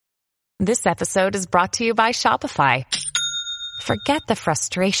This episode is brought to you by Shopify. Forget the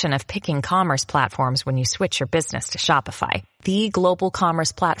frustration of picking commerce platforms when you switch your business to Shopify, the global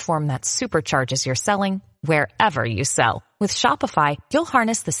commerce platform that supercharges your selling wherever you sell. With Shopify, you'll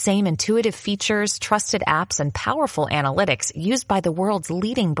harness the same intuitive features, trusted apps, and powerful analytics used by the world's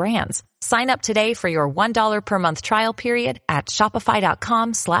leading brands. Sign up today for your $1 per month trial period at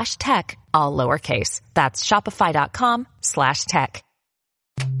shopify.com/tech, all lowercase. That's shopify.com/tech.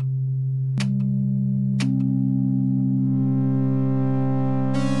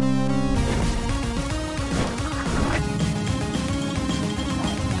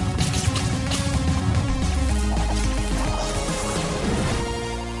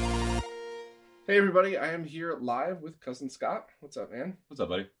 Hey everybody, I am here live with Cousin Scott. What's up, man? What's up,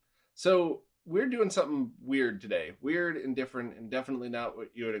 buddy? So, we're doing something weird today. Weird and different, and definitely not what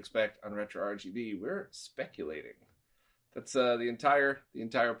you would expect on Retro RGB. We're speculating. That's the entire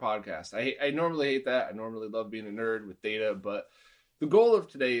podcast. I normally hate that. I normally love being a nerd with data, but the goal of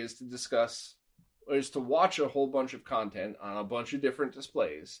today is to watch a whole bunch of content on a bunch of different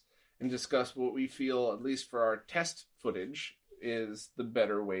displays and discuss what we feel, at least for our test footage, is the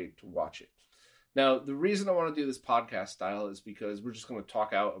better way to watch it. Now, the reason I want to do this podcast style is because we're just going to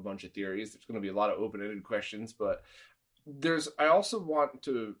talk out a bunch of theories. There's going to be a lot of open-ended questions, but I also want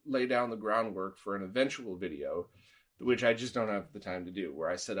to lay down the groundwork for an eventual video, which I just don't have the time to do, where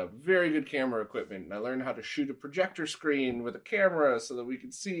I set up very good camera equipment and I learned how to shoot a projector screen with a camera so that we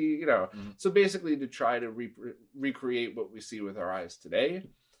could see, So basically to try to recreate what we see with our eyes today.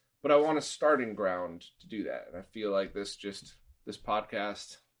 But I want a starting ground to do that. And I feel like this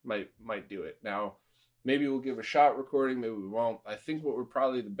podcast might do it. Now, maybe we'll give a shot recording, maybe we won't. I think what would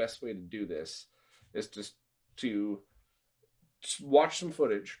probably the best way to do this is just to watch some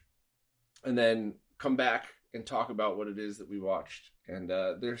footage and then come back and talk about what it is that we watched. And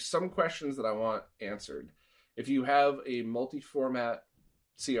there's some questions that I want answered. If you have a multi-format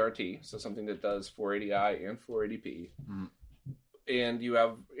CRT, so something that does 480i and 480p, and you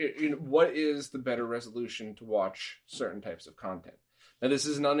have, what is the better resolution to watch certain types of content? Now, this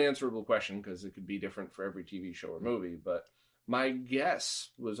is an unanswerable question because it could be different for every TV show or movie, but my guess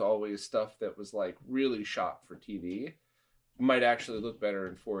was always stuff that was like really shot for TV might actually look better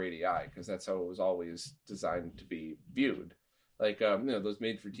in 480i because that's how it was always designed to be viewed. Like, those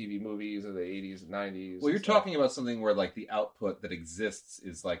made-for-TV movies of the 80s and 90s. Well, you're talking about something where, like, the output that exists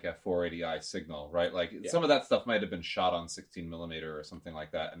is, like, a 480i signal, right? Like, Some of that stuff might have been shot on 16mm or something like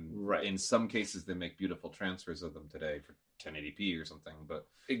that. And in some cases, they make beautiful transfers of them today for 1080p or something. But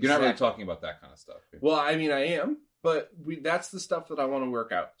You're not really talking about that kind of stuff. Well, I mean, I am. But that's the stuff that I want to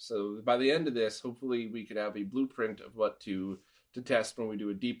work out. So by the end of this, hopefully we could have a blueprint of what to test when we do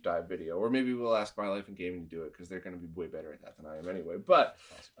a deep dive video. Or maybe we'll ask My Life in Gaming to do it because they're going to be way better at that than I am anyway. But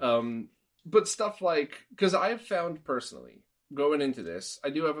stuff like, because I've found personally, going into this, I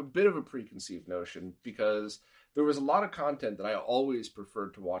do have a bit of a preconceived notion because there was a lot of content that I always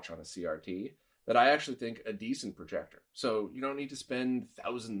preferred to watch on a CRT that I actually think a decent projector. So you don't need to spend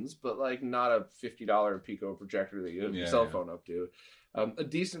thousands, but like not a $50 Pico projector that you have your cell phone up to. A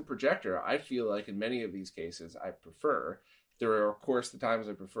decent projector, I feel like in many of these cases, I prefer. There are, of course, the times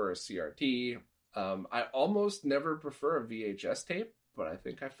I prefer a CRT. I almost never prefer a VHS tape, but I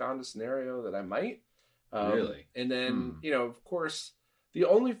think I found a scenario that I might. Really? And then, of course, the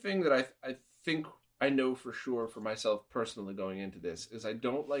only thing that I think I know for sure for myself personally going into this is I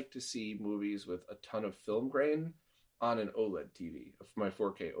don't like to see movies with a ton of film grain on an OLED TV, my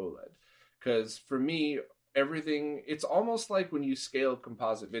 4K OLED. Because for me, everything, it's almost like when you scale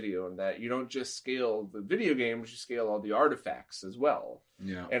composite video in that you don't just scale the video games, you scale all the artifacts as well.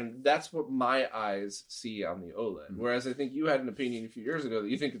 Yeah. And that's what my eyes see on the OLED. Whereas I think you had an opinion a few years ago that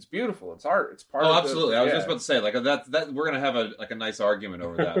you think it's beautiful, it's art, it's part of absolutely. I was just about to say, like, that we're going to have a nice argument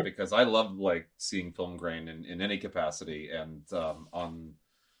over that because I love, like, seeing film grain in any capacity. And on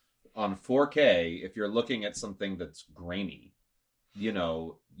 4K, if you're looking at something that's grainy,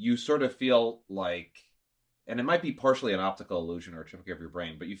 you sort of feel like, and it might be partially an optical illusion or a trick of your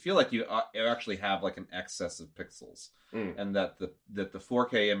brain, but you feel like you actually have like an excess of pixels, and that the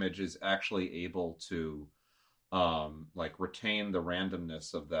 4K image is actually able to like retain the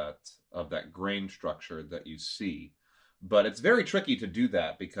randomness of that grain structure that you see. But it's very tricky to do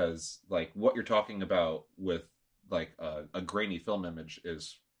that because like what you're talking about with like a grainy film image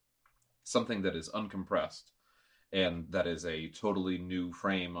is something that is uncompressed. And that is a totally new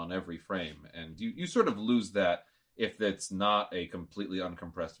frame on every frame. And you sort of lose that if it's not a completely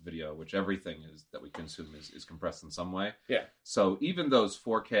uncompressed video, which everything is that we consume is compressed in some way. Yeah. So even those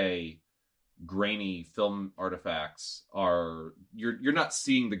 4K grainy film artifacts are you're not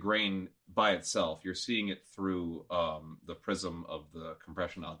seeing the grain by itself. You're seeing it through the prism of the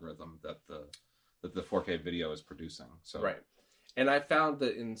compression algorithm that the 4K video is producing. So right. And I found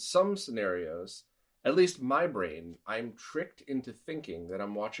that in some scenarios, at least my brain, I'm tricked into thinking that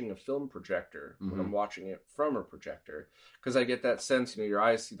I'm watching a film projector when I'm watching it from a projector, because I get that sense, your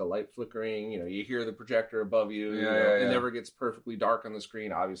eyes see the light flickering, you hear the projector above you, it never gets perfectly dark on the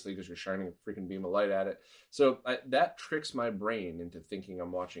screen, obviously, because you're shining a freaking beam of light at it. So that tricks my brain into thinking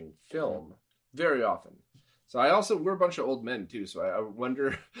I'm watching film very often. So we're a bunch of old men too. So I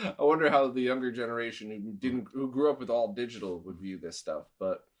wonder how the younger generation who grew up with all digital would view this stuff,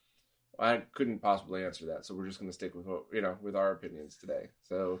 but I couldn't possibly answer that, so we're just going to stick with with our opinions today.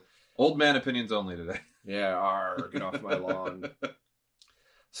 So, old man opinions only today. Yeah, get off my lawn.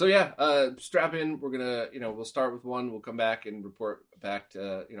 So strap in. We're gonna, we'll start with one. We'll come back and report back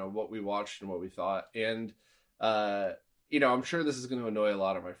to what we watched and what we thought. And I'm sure this is going to annoy a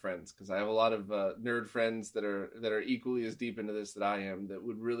lot of my friends, because I have a lot of nerd friends that are equally as deep into this that I am, that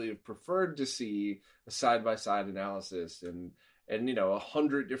would really have preferred to see a side-by-side analysis and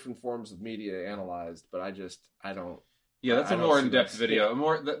 100 different forms of media analyzed, but I don't. Yeah, that's a more in-depth video,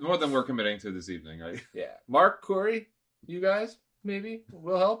 more than we're committing to this evening, right? Yeah, Mark, Corey, you guys maybe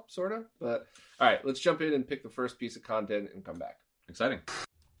will help, sort of. But all right, let's jump in and pick the first piece of content and come back. Exciting.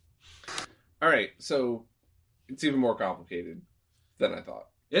 All right, so it's even more complicated than I thought.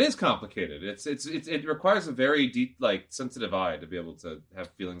 It is complicated. It requires a very deep, sensitive eye to be able to have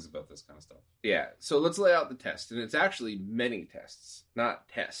feelings about this kind of stuff. Yeah. So let's lay out the test, and it's actually many tests, not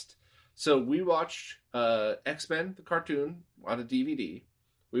test. So we watched X-Men, the cartoon, on a DVD.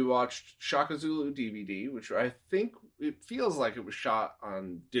 We watched Shaka Zulu DVD, which I think it feels like it was shot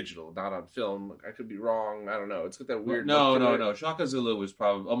on digital, not on film. I could be wrong. I don't know. It's got that weird. No. Shaka Zulu was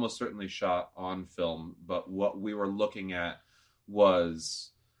probably almost certainly shot on film, but what we were looking at was.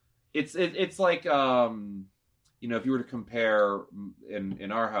 It's like if you were to compare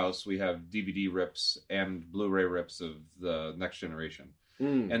in our house, we have DVD rips and Blu-ray rips of the Next Generation,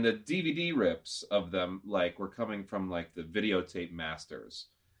 and the DVD rips of them were coming from the videotape masters,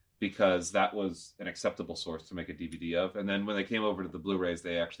 because that was an acceptable source to make a DVD of. And then when they came over to the Blu-rays,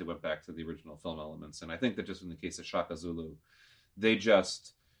 they actually went back to the original film elements. And I think that just in the case of Shaka Zulu, they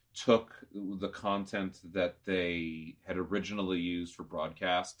just took the content that they had originally used for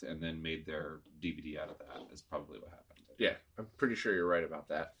broadcast and then made their DVD out of that, is probably what happened. Yeah, I'm pretty sure you're right about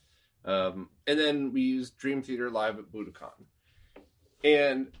that. And then we used Dream Theater Live at Budokan.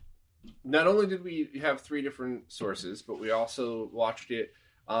 And not only did we have 3 different sources, but we also watched it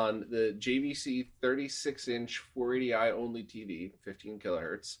on the JVC 36-inch 480i only TV, 15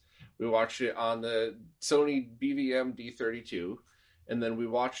 kilohertz. We watched it on the Sony BVM D32. And then we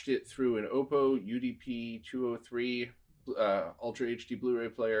watched it through an Oppo UDP 203 Ultra HD Blu-ray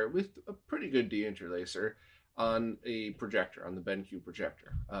player with a pretty good deinterlacer on a projector, on the BenQ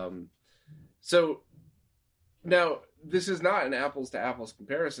projector. So now, this is not an apples-to-apples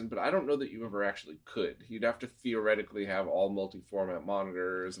comparison, but I don't know that you ever actually could. You'd have to theoretically have all multi-format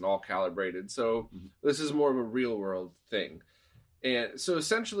monitors and all calibrated. So this is more of a real-world thing. And so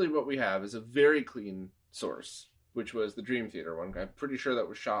essentially what we have is a very clean source, which was the Dream Theater one. I'm pretty sure that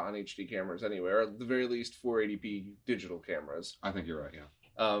was shot on HD cameras anyway, or at the very least 480p digital cameras. I think you're right, yeah.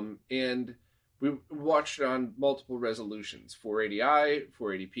 And we watched it on multiple resolutions, 480i,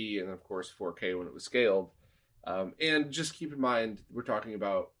 480p, and of course 4K when it was scaled. And just keep in mind, we're talking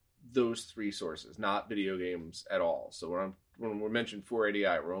about those 3 sources, not video games at all. So when we mention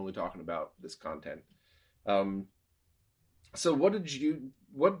 480i, we're only talking about this content. So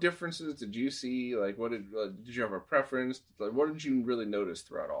what differences did you see? Did you have a preference? What did you really notice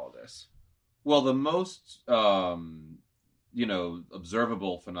throughout all of this? Well, the most,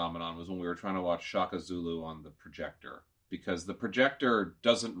 observable phenomenon was when we were trying to watch Shaka Zulu on the projector, because the projector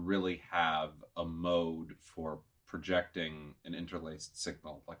doesn't really have a mode for projecting an interlaced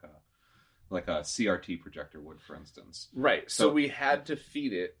signal like a CRT projector would, for instance. Right. So we had to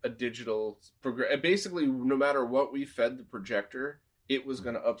feed it a digital basically, no matter what we fed the projector, it was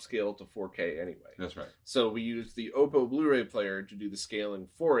going to upscale to 4K anyway. That's right. So we used the Oppo Blu-ray player to do the scaling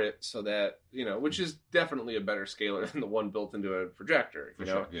for it, so that, which is definitely a better scaler than the one built into a projector.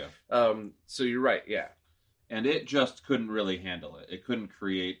 Sure, yeah. So you're right, yeah. And it just couldn't really handle it. It couldn't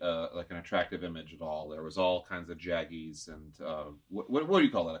create an attractive image at all. There was all kinds of jaggies and what do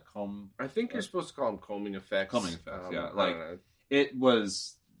you call that? A comb? I think you're supposed to call them combing effects. Combing effects, yeah. It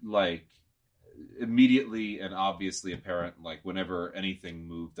was immediately and obviously apparent. Whenever anything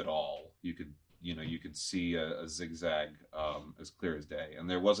moved at all, you could you could see a zigzag as clear as day, and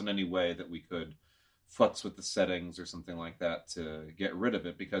there wasn't any way that we could futz with the settings or something like that to get rid of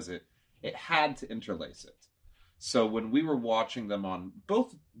it, because it had to interlace it. So when we were watching them on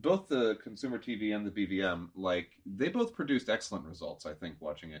both the consumer TV and the BVM, like, they both produced excellent results, I think,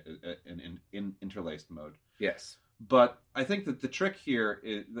 watching it in interlaced mode. Yes. But I think that the trick here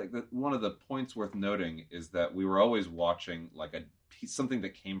is, like, one of the points worth noting is that we were always watching like something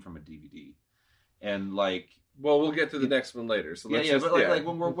that came from a DVD, and like, well, we'll get to the next one later. So let's like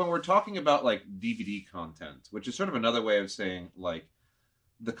when we're talking about like DVD content, which is sort of another way of saying like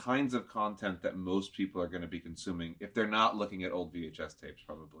the kinds of content that most people are going to be consuming if they're not looking at old VHS tapes,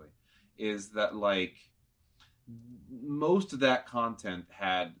 probably, is that like most of that content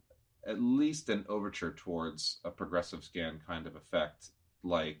had at least an overture towards a progressive scan kind of effect,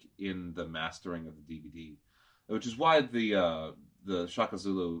 like in the mastering of the DVD, which is why the Shaka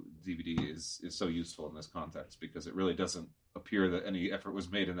Zulu DVD is so useful in this context, because it really doesn't appear that any effort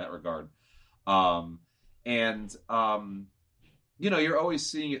was made in that regard. You're always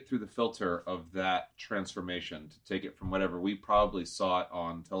seeing it through the filter of that transformation to take it from whatever we probably saw it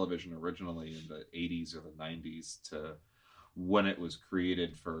on television originally in the 80s or the 90s to when it was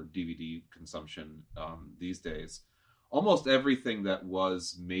created for DVD consumption these days. Almost everything that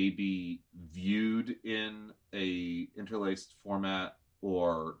was maybe viewed in a interlaced format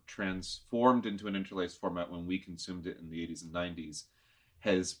or transformed into an interlaced format when we consumed it in the 80s and 90s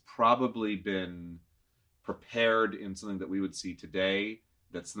has probably been prepared in something that we would see today,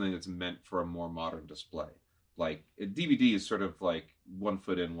 that's something that's meant for a more modern display. Like, a DVD is sort of like 1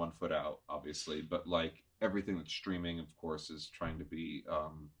 foot in, 1 foot out, obviously, but like everything that's streaming, of course, is trying to be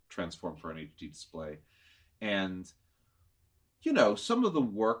transformed for an HD display. And some of the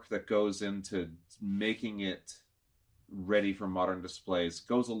work that goes into making it ready for modern displays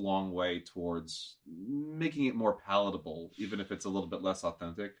goes a long way towards making it more palatable, even if it's a little bit less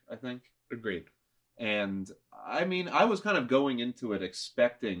authentic, I think. Agreed. And I mean, I was kind of going into it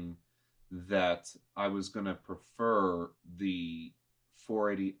expecting that I was going to prefer the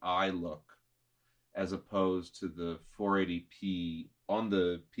 480i look as opposed to the 480p on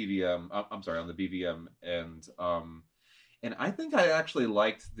the PVM. I'm sorry, on the BVM, and I think I actually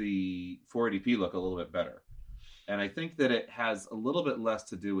liked the 480p look a little bit better. And I think that it has a little bit less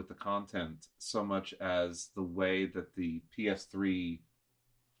to do with the content so much as the way that the PS3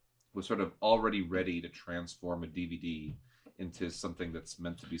 was sort of already ready to transform a DVD into something that's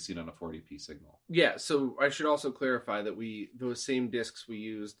meant to be seen on a 480p signal. Yeah, so I should also clarify that those same discs we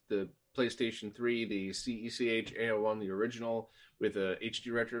used, the PlayStation 3, the CECH A01, the original, with a HD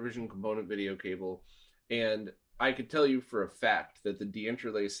Retrovision component video cable, and I could tell you for a fact that the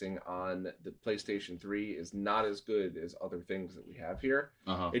deinterlacing on the PlayStation 3 is not as good as other things that we have here.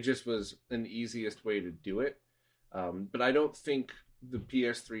 It just was an easiest way to do it. But I don't think the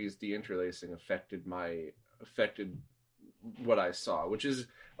PS3's deinterlacing affected what I saw, which is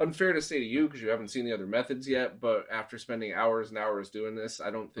unfair to say to you because you haven't seen the other methods yet. But after spending hours and hours doing this, I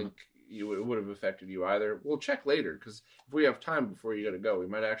don't think it would have affected you either. We'll check later, because if we have time before you got to go, we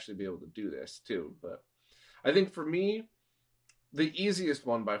might actually be able to do this too. But I think for me, the easiest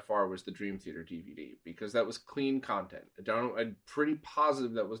one by far was the Dream Theater DVD, because that was clean content. I'm pretty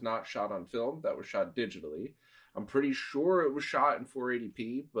positive that was not shot on film. That was shot digitally. I'm pretty sure it was shot in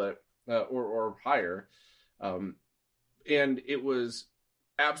 480p, but or higher. And it was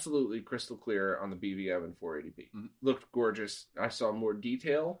absolutely crystal clear on the BVM in 480p. Looked gorgeous. I saw more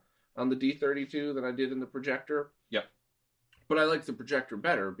detail on the D32 than I did in the projector. Yep. But I like the projector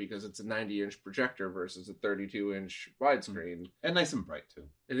better because it's a 90-inch projector versus a 32-inch widescreen. And nice and bright, too.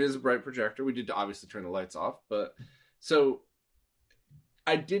 It is a bright projector. We did obviously turn the lights off. But so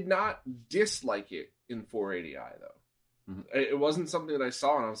I did not dislike it in 480i, though. It wasn't something that I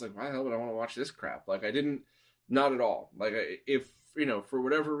saw and I was like, why the hell would I want to watch this crap? Like, I didn't, not at all. Like, if, for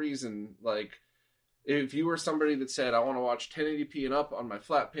whatever reason, like, if you were somebody that said, I want to watch 1080p and up on my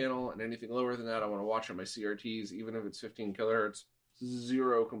flat panel, and anything lower than that, I want to watch on my CRTs, even if it's 15 kilohertz,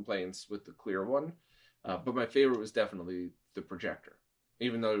 zero complaints with the clear one. But my favorite was definitely the projector.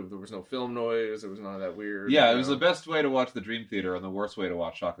 Even though there was no film noise, there was none of that weird. Yeah, it was the best way to watch the Dream Theater and the worst way to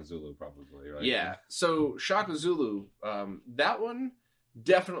watch Shaka Zulu, probably, right? Yeah, so Shaka Zulu, that one,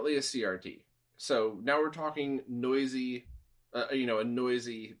 definitely a CRT. So now we're talking noisy, a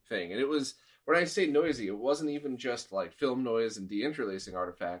noisy thing. And it was, when I say noisy, it wasn't even just like film noise and deinterlacing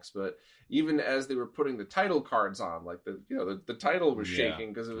artifacts, but even as they were putting the title cards on, like the title was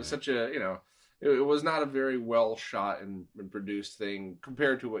shaking because it was such a, it was not a very well shot and produced thing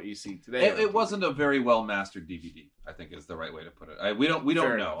compared to what you see today. It wasn't a very well mastered DVD, I think is the right way to put it. We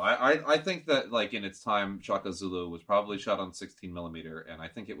don't know. I think that like in its time, Shaka Zulu was probably shot on 16 millimeter, and I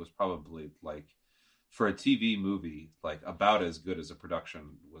think it was probably like for a TV movie like about as good as a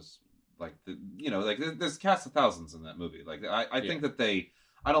production was. Like there's cast of thousands in that movie. Like I think that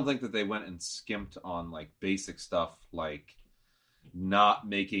I don't think that they went and skimped on like basic stuff like not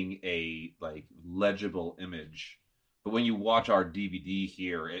making a like legible image, but when you watch our DVD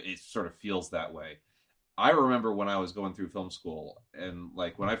here, it sort of feels that way. I remember when I was going through film school, and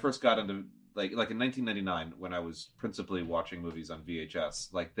like when I first got into like in 1999 when I was principally watching movies on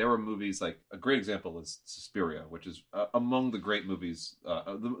VHS, like there were movies like a great example is Suspiria, which is among the great movies,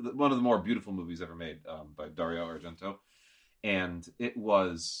 one of the more beautiful movies ever made by Dario Argento, and it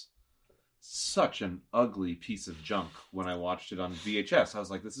was such an ugly piece of junk when I watched it on VHS. I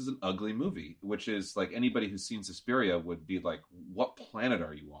was like, this is an ugly movie, which is like anybody who's seen Suspiria would be like, what planet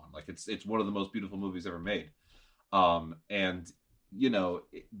are you on? Like it's one of the most beautiful movies ever made. And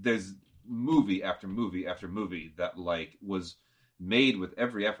there's movie after movie after movie that like was made with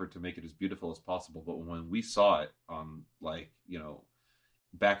every effort to make it as beautiful as possible. But when we saw it on like,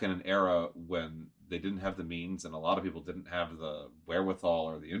 back in an era when they didn't have the means and a lot of people didn't have the wherewithal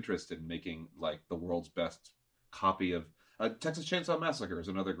or the interest in making like the world's best copy of Texas Chainsaw Massacre is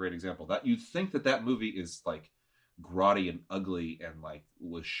another great example. That you think that movie is like grotty and ugly and like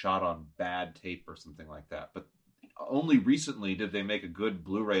was shot on bad tape or something like that. But only recently did they make a good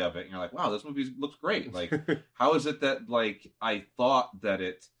Blu-ray of it, and you're like, wow, this movie looks great. Like, how is it that like I thought that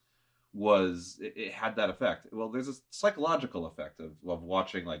it had that effect? Well, there's a psychological effect of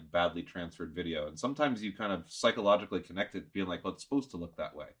watching like badly transferred video, and sometimes you kind of psychologically connect it being like, well, it's supposed to look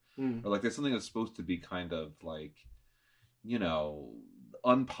that way, or like there's something that's supposed to be kind of like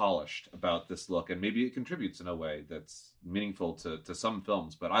unpolished about this look, and maybe it contributes in a way that's meaningful to some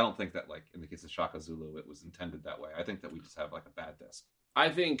films. But I don't think that like in the case of Shaka Zulu it was intended that way. I think that we just have like a bad disc. I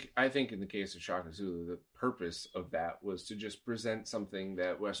think in the case of Shaka Zulu, the purpose of that was to just present something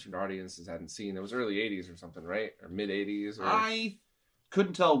that Western audiences hadn't seen. It was early 80s or something, right? Or mid 80s? I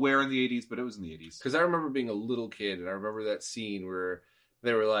couldn't tell where in the 80s, but it was in the 80s. Because I remember being a little kid, and I remember that scene where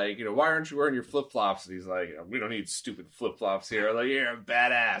they were like, why aren't you wearing your flip-flops? And he's like, we don't need stupid flip-flops here. Like, you're a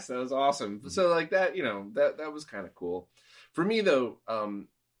badass. That was awesome. So like that, that was kind of cool. For me, though,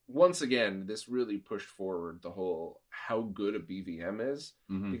 once again, this really pushed forward the whole how good a BVM is,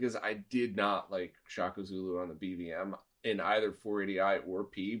 because I did not like Shaka Zulu on the BVM in either 480i or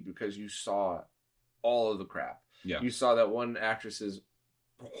P, because you saw all of the crap. Yeah. You saw that one actress's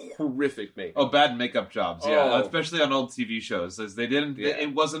horrific makeup. Oh, bad makeup jobs, yeah. Especially on old TV shows. As they didn't,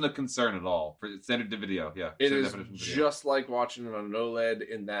 it wasn't a concern at all for standard video, yeah. It is just like watching it on an OLED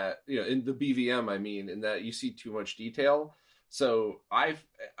in that, in the BVM, I mean, in that you see too much detail. So I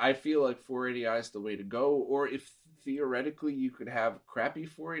feel like 480i is the way to go, or if theoretically you could have crappy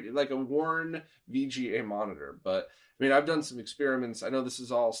 480, like a worn VGA monitor. But I mean, I've done some experiments. I know this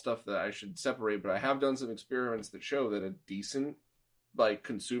is all stuff that I should separate, but I have done some experiments that show that a decent like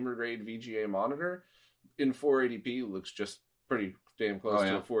consumer grade VGA monitor in 480p looks just pretty damn close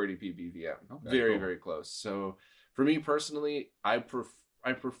to a 480p BVM. Okay, very, very close. So for me personally, I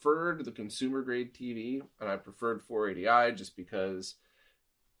preferred the consumer grade TV, and I preferred 480i just because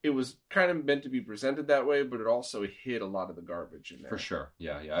it was kind of meant to be presented that way, but it also hid a lot of the garbage in there. For sure.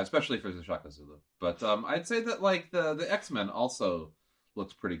 Yeah. Especially for the Shaka Zulu. But I'd say that like the X-Men also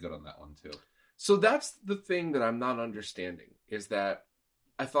looks pretty good on that one too. So that's the thing that I'm not understanding, is that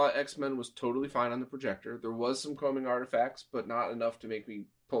I thought X-Men was totally fine on the projector. There was some combing artifacts, but not enough to make me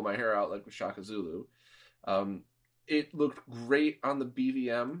pull my hair out like with Shaka Zulu. It looked great on the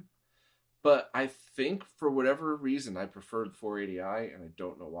BVM, but I think for whatever reason I preferred 480i, and I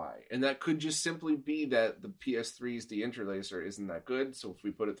don't know why. And that could just simply be that the PS3's deinterlacer isn't that good, so if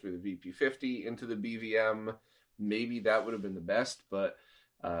we put it through the VP50 into the BVM, maybe that would have been the best, but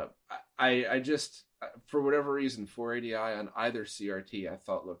I just, for whatever reason, 480i on either CRT I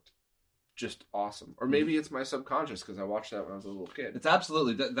thought looked just awesome. Or maybe it's my subconscious because I watched that when I was a little kid. It's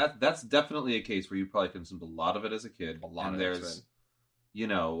absolutely that's definitely a case where you probably consumed a lot of it as a kid. A lot, and there's you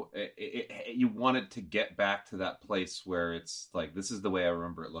want it to get back to that place where it's like, this is the way I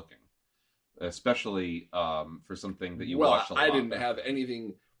remember it looking, especially for something that you watched a lot. I didn't have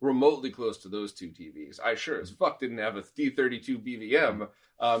anything remotely close to those two TVs. I sure as fuck didn't have a D32 BVM,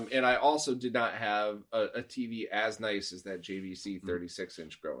 and I also did not have a TV as nice as that JVC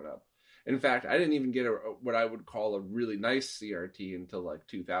 36-inch growing up. In fact, I didn't even get what I would call a really nice CRT until like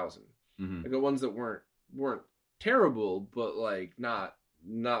 2000. I got ones that weren't terrible, but like not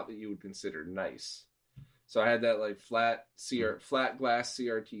not that you would consider nice. So I had that like flat glass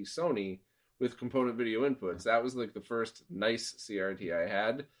CRT Sony with component video inputs. That was like the first nice CRT I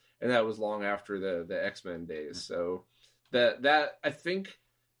had, and that was long after the X-Men days. So that I think,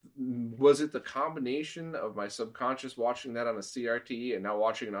 was it the combination of my subconscious watching that on a CRT and now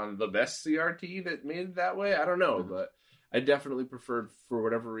watching it on the best CRT that made it that way? I don't know, but I definitely preferred, for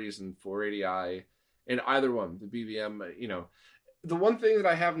whatever reason, 480i and either one, the BVM. The one thing that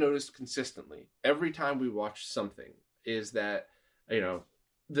I have noticed consistently every time we watch something is that, the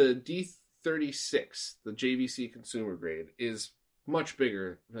D36, the JVC consumer grade, is much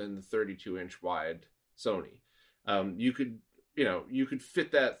bigger than the 32-inch wide Sony. You could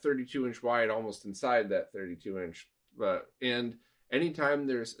fit that 32-inch wide almost inside that 32-inch. And anytime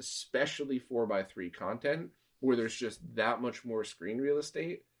there's especially 4x3 content where there's just that much more screen real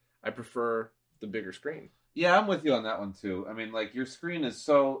estate, I prefer the bigger screen. Yeah, I'm with you on that one too. I mean, like, your screen is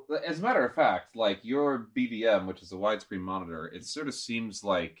so... As a matter of fact, like, your BVM, which is a widescreen monitor, it sort of seems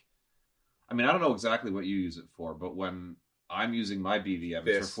like... I mean, I don't know exactly what you use it for, but when I'm using my BVM,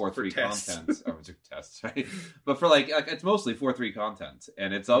 it's for 4.3 content. Or it's a test, right? But for, like, it's mostly 4.3 content.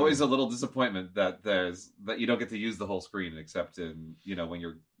 And it's always a little disappointment that you don't get to use the whole screen, except in, when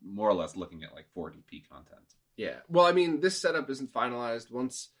you're more or less looking at, like, 480p content. Yeah. Well, I mean, this setup isn't finalized.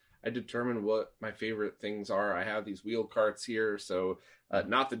 Once I determine what my favorite things are, I have these wheel carts here. So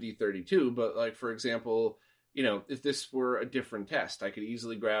not the D32, but like, for example, if this were a different test, I could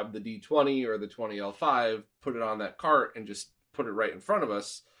easily grab the D20 or the 20L5, put it on that cart and just put it right in front of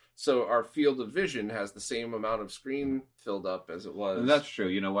us. So our field of vision has the same amount of screen filled up as it was. And that's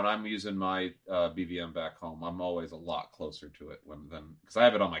true. When I'm using my BVM back home, I'm always a lot closer to it because I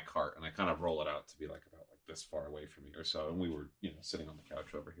have it on my cart and I kind of roll it out to be like about this far away from me or so, and we were sitting on the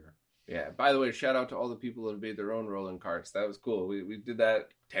couch over here. Yeah, by the way, shout out to all the people that made their own rolling carts. That was cool. We did that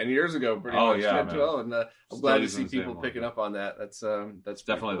 10 years ago pretty much. Yeah, as well, and I'm glad to see people picking up on that. That's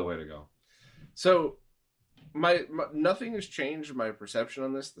definitely cool. The way to go. So my nothing has changed my perception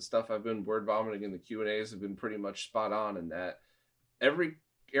on this. The stuff I've been word vomiting in the Q&As have been pretty much spot on, in that every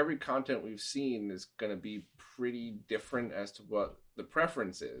content we've seen is going to be pretty different as to what the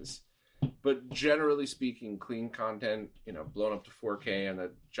preference is. But generally speaking, clean content, blown up to 4K on a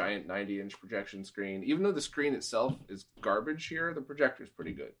giant 90-inch projection screen. Even though the screen itself is garbage here, the projector is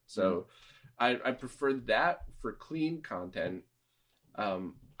pretty good. So I prefer that for clean content.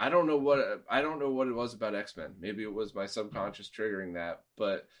 I don't know what it was about X-Men. Maybe it was my subconscious triggering that.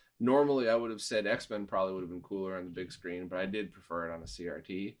 But normally I would have said X-Men probably would have been cooler on the big screen, but I did prefer it on a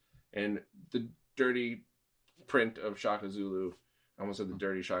CRT. And the dirty print of Shaka Zulu, I almost said the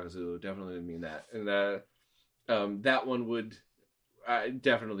dirty Shaka Zulu, definitely didn't mean that. And that one would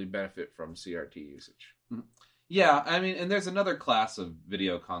definitely benefit from CRT usage. Yeah, I mean, and there's another class of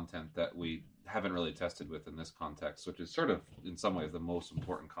video content that we haven't really tested with in this context, which is sort of, in some ways, the most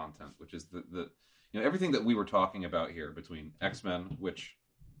important content, which is the everything that we were talking about here between X-Men, which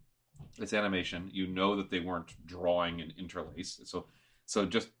it's animation. That they weren't drawing and interlace. So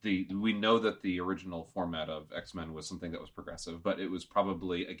just we know that the original format of X-Men was something that was progressive, but it was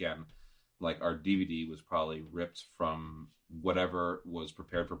probably, again, like our DVD was probably ripped from whatever was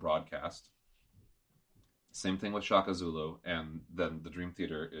prepared for broadcast. Same thing with Shaka Zulu, and then the Dream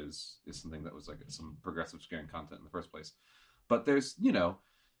Theater is something that was like some progressive scaring content in the first place. But there's,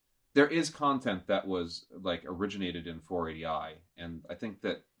 there is content that was like originated in 480i, and I think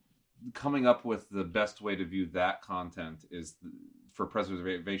that coming up with the best way to view that content is, for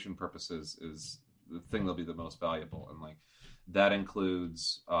preservation purposes, is the thing that'll be the most valuable. And like that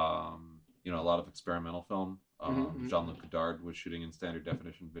includes a lot of experimental film. Jean-Luc Godard was shooting in standard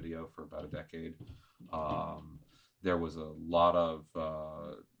definition video for about a decade. There was a lot of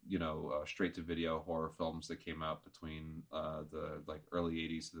straight to video horror films that came out between the like early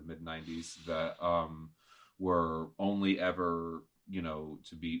 80s to the mid 90s that were only ever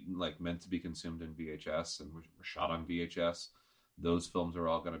to be like meant to be consumed in VHS and were shot on VHS. Those films are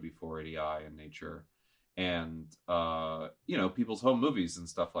all going to be 480i in nature, and people's home movies and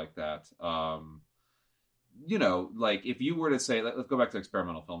stuff like that. Like if you were to say, let's go back to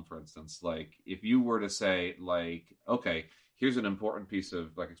experimental film, for instance. Like if you were to say, like, okay, here's an important piece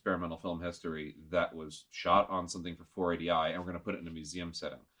of like experimental film history that was shot on something for 480i, and we're going to put it in a museum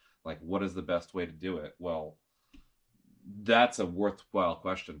setting. Like, what is the best way to do it? Well, that's a worthwhile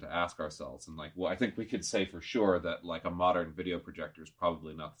question to ask ourselves. And like, well, I think we could say for sure that like a modern video projector is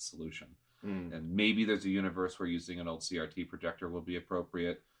probably not the solution. And maybe there's a universe where using an old CRT projector will be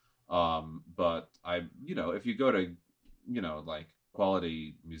appropriate. But if you go to, like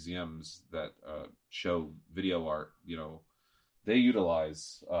quality museums that show video art, they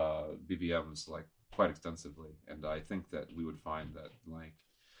utilize BVMs like quite extensively, and I think that we would find that like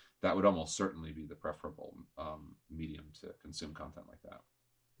that would almost certainly be the preferable medium to consume content like that.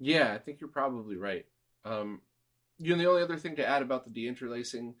 Yeah, I think you're probably right. The only other thing to add about the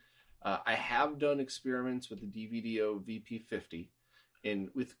deinterlacing, I have done experiments with the DVDO VP50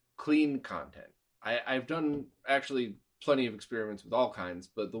 with clean content. I've done actually plenty of experiments with all kinds,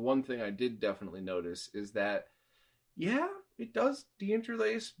 but the one thing I did definitely notice is that, yeah, it does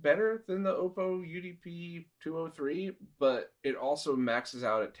deinterlace better than the Oppo UDP 203, but it also maxes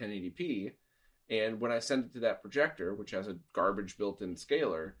out at 1080p. And when I send it to that projector, which has a garbage built-in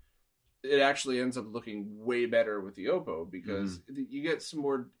scaler, it actually ends up looking way better with the Oppo because you get some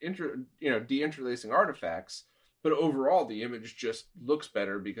more deinterlacing artifacts, but overall the image just looks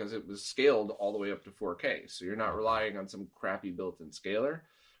better because it was scaled all the way up to 4K. So you're not relying on some crappy built-in scaler,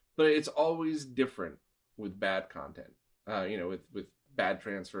 but it's always different with bad content. With bad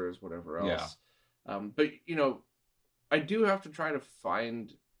transfers, whatever else. Yeah. But I do have to try to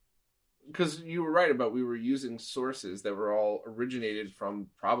find, because you were right about we were using sources that were all originated from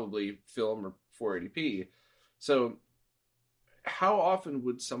probably film or 480p. So how often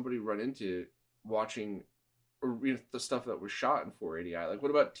would somebody run into watching the stuff that was shot in 480i? Like,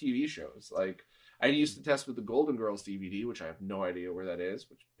 what about TV shows? Like, I used to test with the Golden Girls DVD, which I have no idea where that is,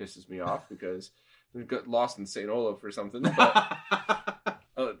 which pisses me off because we got lost in St. Olaf or something. But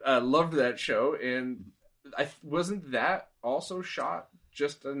I loved that show, and wasn't that also shot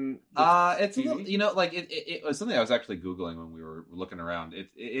just on it's TV? a little, like it was something I was actually Googling when we were looking around.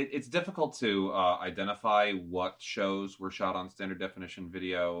 It's difficult to identify what shows were shot on standard definition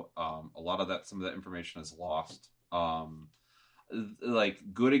video. A lot of some of that information is lost. Like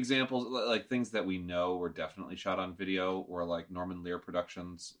good examples, like things that we know were definitely shot on video, or like Norman Lear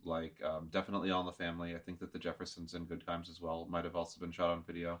productions, like definitely All in the Family. I think that the Jeffersons and Good Times as well might have also been shot on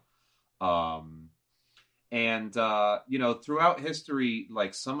video. And throughout history,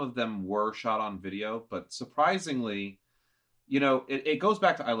 like some of them were shot on video, but surprisingly, it goes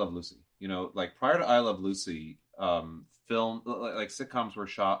back to I Love Lucy. Like prior to I Love Lucy, film like sitcoms were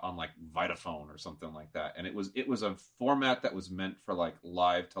shot on like Vitaphone or something like that, and it was a format that was meant for like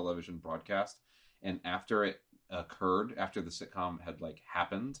live television broadcast. And after it occurred, after the sitcom had like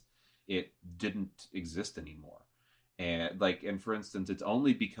happened, it didn't exist anymore. And for instance, it's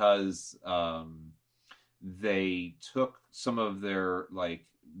only because they took some of their like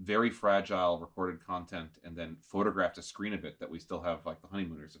very fragile recorded content and then photographed a screen of it that we still have, like the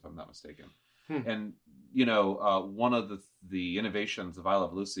Honeymooners, if I'm not mistaken. And one of the innovations of I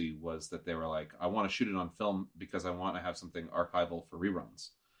Love Lucy was that they were like, I want to shoot it on film because I want to have something archival for reruns.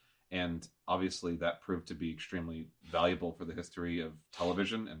 And obviously that proved to be extremely valuable for the history of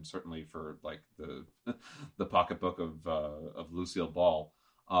television, and certainly for like the pocketbook of Lucille Ball.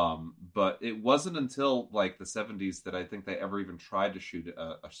 But it wasn't until like the 70s that I think they ever even tried to shoot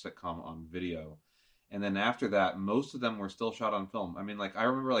a sitcom on video. And then after that, most of them were still shot on film. I mean, like I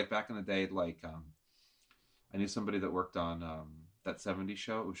remember like back in the day, like I knew somebody that worked on that 70s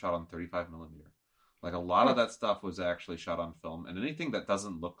show. It was shot on 35 millimeter. Like a lot of that stuff was actually shot on film, and anything that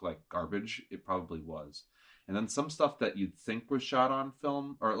doesn't look like garbage, it probably was. And then some stuff that you'd think was shot on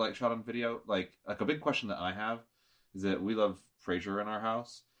film or like shot on video, like a big question that I have is that we love Frasier in our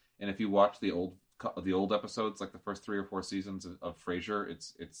house, and if you watch the old episodes, like the first 3 or 4 seasons of Frasier,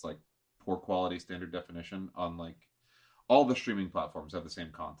 it's like poor quality standard definition on like all the streaming platforms have the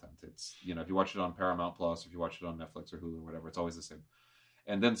same content. It's if you watch it on Paramount Plus, if you watch it on Netflix or Hulu or whatever, it's always the same.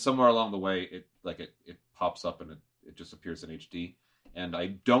 And then somewhere along the way, it pops up and it just appears in HD. And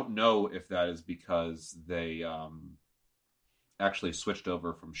I don't know if that is because they actually switched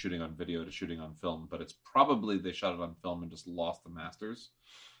over from shooting on video to shooting on film, but it's probably they shot it on film and just lost the masters.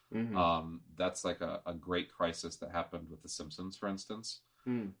 Mm-hmm. That's like a great crisis that happened with The Simpsons, for instance.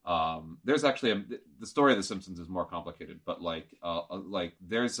 There's actually the story of The Simpsons is more complicated, but like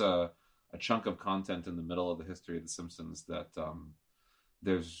there's a chunk of content in the middle of the history of The Simpsons that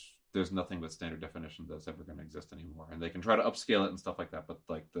there's nothing but standard definition that's ever going to exist anymore, and they can try to upscale it and stuff like that, but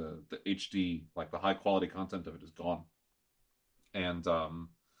like the HD, like the high quality content of it is gone. And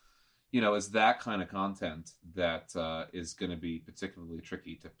it's that kind of content that is going to be particularly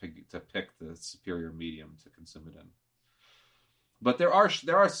tricky to pick the superior medium to consume it in. But there are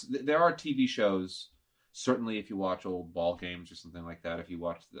TV shows. Certainly, if you watch old ball games or something like that, if you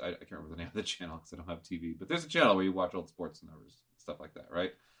watch, I can't remember the name of the channel because I don't have TV, but there's a channel where you watch old sports numbers, stuff like that,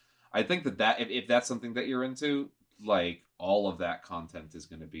 right? I think that if that's something that you're into, like all of that content is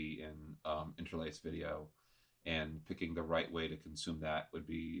going to be in interlaced video, and picking the right way to consume that would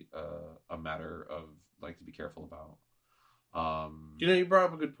be a matter of like to be careful about. You brought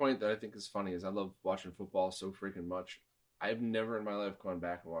up a good point that I think is funny. Is I love watching football so freaking much. I've never in my life gone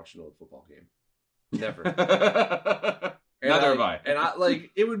back and watched an old football game. Never. Neither have I. And I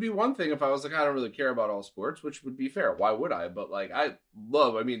it would be one thing if I was like, I don't really care about all sports, which would be fair. Why would I? But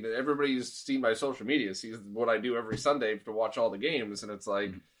everybody's seen my social media, sees what I do every Sunday to watch all the games, and it's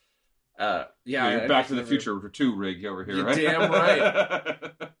like, you're Back to the Future 2 rig over here, right? Damn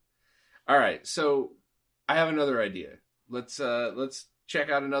right. All right, so I have another idea. Let's check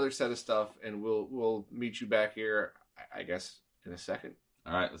out another set of stuff, and we'll meet you back here, I guess, in a second.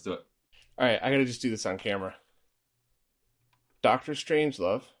 All right, let's do it. All right, I gotta just do this on camera. Dr.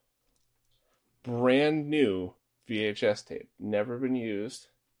 Strangelove, brand new VHS tape, never been used.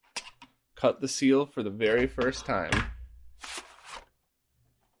 Cut the seal for the very first time.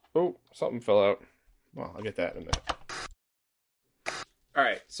 Oh, something fell out. Well, I'll get that in a minute. All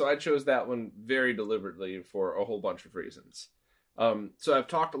right, so I chose that one very deliberately for a whole bunch of reasons. So I've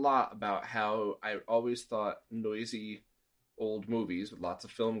talked a lot about how I always thought noisy old movies with lots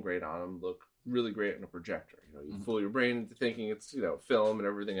of film grain on them look really great on a projector. You fool your brain into thinking it's, film and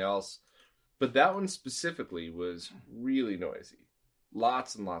everything else. But that one specifically was really noisy.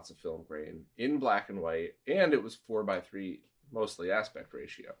 Lots and lots of film grain in black and white, and it was 4:3, mostly aspect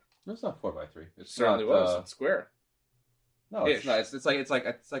ratio. No, it's not 4:3. It certainly was. It's square. No, it's not. It's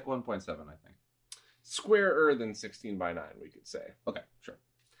like 1.7, I think. Squarer than 16:9, we could say. Okay, sure.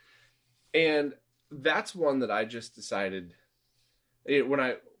 And that's one that I just decided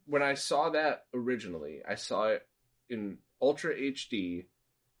when I saw that originally, I saw it in Ultra HD,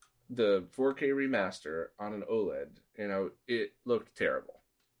 the 4K remaster on an OLED, and it looked terrible,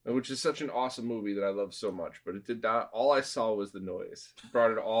 which is such an awesome movie that I love so much, but it did not. All I saw was the noise. It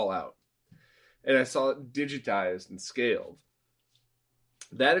brought it all out. And I saw it digitized and scaled.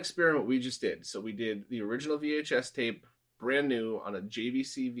 That experiment we just did. So we did the original VHS tape, brand new, on a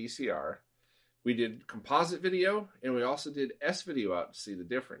JVC VCR. We did composite video, and we also did S video out to see the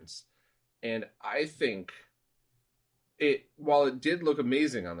difference. And I think while it did look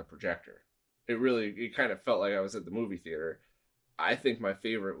amazing on the projector, it kind of felt like I was at the movie theater. I think my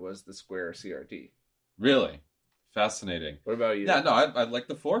favorite was the Square CRT. Really? Fascinating. What about you? Yeah, no, I like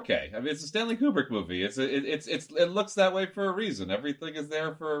the 4K. I mean, it's a Stanley Kubrick movie. It looks that way for a reason. Everything is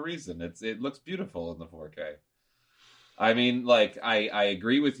there for a reason. It looks beautiful in the 4K. I mean, I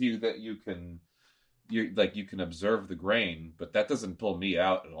agree with you that you can observe the grain, but that doesn't pull me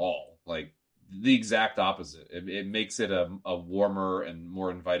out at all. Like, the exact opposite. It makes it a warmer and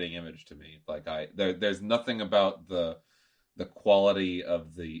more inviting image to me. Like, there's nothing about the quality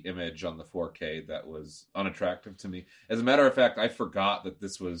of the image on the 4K that was unattractive to me. As a matter of fact, I forgot that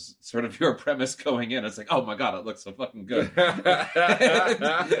this was sort of your premise going in. It's like, oh my god, it looks so fucking good. and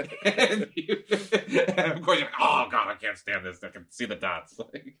of course you're like, oh god, I can't stand this. I can see the dots.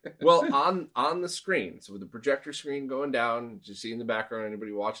 Well, on the screen, so with the projector screen going down, just seeing the background,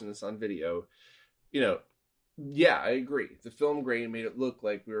 anybody watching this on video, yeah, I agree. The film grain made it look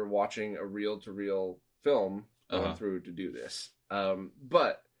like we were watching a reel-to-reel film going through to do this.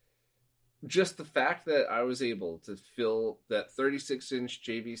 But just the fact that I was able to fill that 36-inch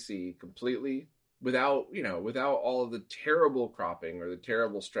JVC completely without all of the terrible cropping or the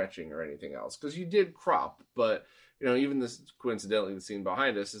terrible stretching or anything else. Because you did crop, but even this, coincidentally, the scene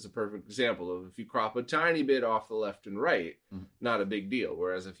behind us is a perfect example of if you crop a tiny bit off the left and right, not a big deal.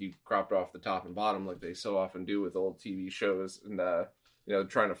 Whereas if you cropped off the top and bottom like they so often do with old TV shows and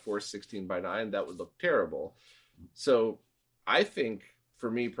trying to force 16:9, that would look terrible. So I think, for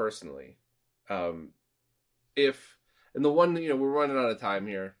me personally, and the one, we're running out of time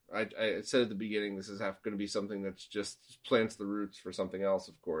here. I said at the beginning, this is going to be something that's just plants the roots for something else,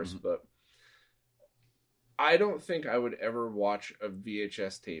 of course, but I don't think I would ever watch a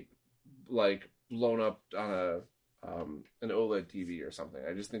VHS tape like blown up on an OLED TV or something.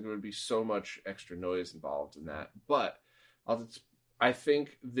 I just think there would be so much extra noise involved in that. But I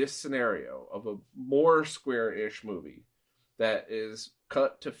think this scenario of a more square-ish movie that is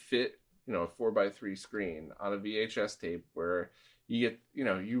cut to fit, a 4:3 screen on a VHS tape where you get,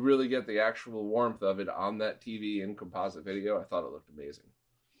 you really get the actual warmth of it on that TV in composite video. I thought it looked amazing.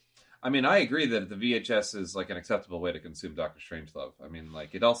 I mean, I agree that the VHS is like an acceptable way to consume Dr. Strangelove. I mean,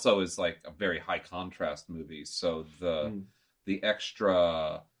 like, it also is like a very high contrast movie. So the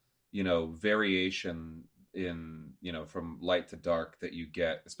extra, variation in, from light to dark that you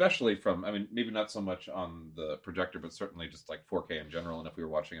get, especially from, I mean, maybe not so much on the projector, but certainly just like 4K in general. And if we were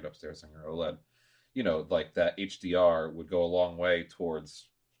watching it upstairs on your OLED, like that HDR would go a long way towards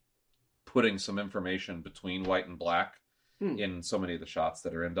putting some information between white and black in so many of the shots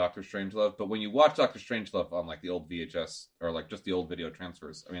that are in Doctor Strangelove. But when you watch Doctor Strangelove on like the old VHS or like just the old video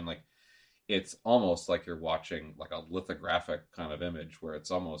transfers, I mean, like it's almost like you're watching like a lithographic kind of image where it's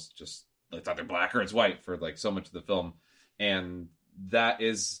almost just it's either black or it's white for like so much of the film, and that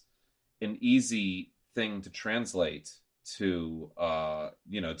is an easy thing to translate to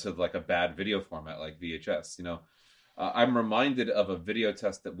to like a bad video format like VHS. I'm reminded of a video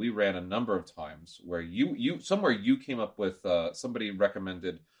test that we ran a number of times where you came up with somebody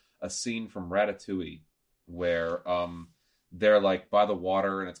recommended a scene from Ratatouille where they're like by the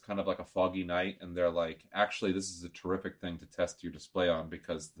water and it's kind of like a foggy night, and they're like, actually this is a terrific thing to test your display on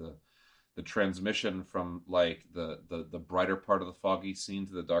because the transmission from like the brighter part of the foggy scene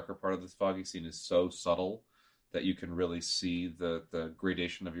to the darker part of the foggy scene is so subtle that you can really see the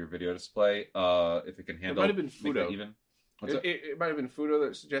gradation of your video display if it can handle. It might have been Fudo. Even. It might have been Fudo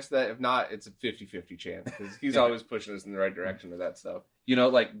that suggests that. If not, it's a 50-50 chance because he's always pushing us in the right direction with that stuff.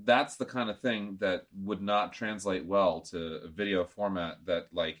 Like that's the kind of thing that would not translate well to a video format that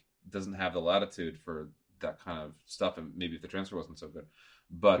like doesn't have the latitude for that kind of stuff, and maybe if the transfer wasn't so good.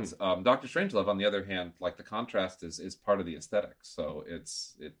 But Doctor Strangelove, on the other hand, like the contrast is part of the aesthetic, so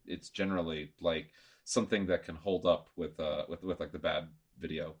it's generally like something that can hold up with like the bad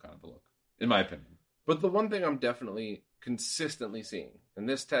video kind of a look, in my opinion. But the one thing I'm definitely consistently seeing in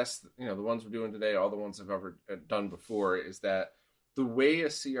this test, the ones we're doing today, all the ones I've ever done before, is that the way a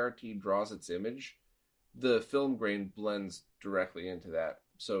CRT draws its image, the film grain blends directly into that.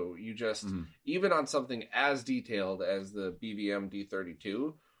 So you just, even on something as detailed as the BVM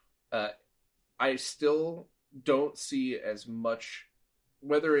D32, I still don't see as much,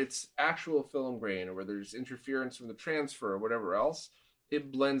 whether it's actual film grain or whether there's interference from the transfer or whatever else,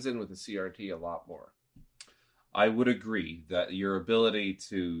 it blends in with the CRT a lot more. I would agree that your ability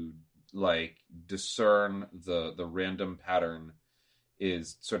to like discern the random pattern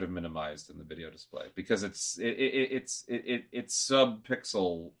is sort of minimized in the video display because it's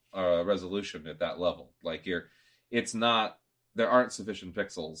sub-pixel resolution at that level. Like there aren't sufficient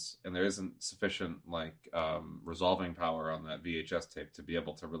pixels and there isn't sufficient like resolving power on that VHS tape to be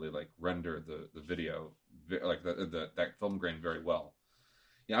able to really like render the video like that film grain very well.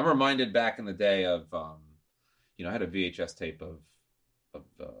 I'm reminded back in the day of I had a VHS tape of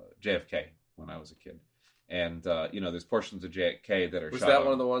JFK when I was a kid. And, there's portions of JFK that are Was shot that on...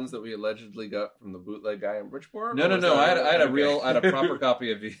 one of the ones that we allegedly got from the bootleg guy in Bridgeport? No. I had a proper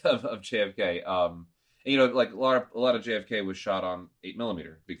copy of JFK. Like a lot of JFK was shot on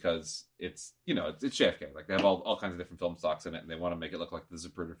 8mm because it's JFK. Like they have all kinds of different film stocks in it, and they want to make it look like the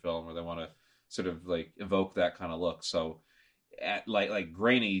Zapruder film, or they want to sort of like evoke that kind of look. So at like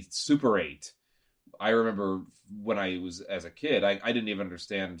grainy Super 8, I remember when I was as a kid, I didn't even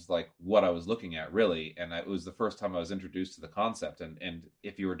understand like what I was looking at really, and it was the first time I was introduced to the concept. And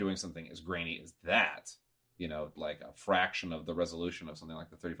if you were doing something as grainy as that, like a fraction of the resolution of something like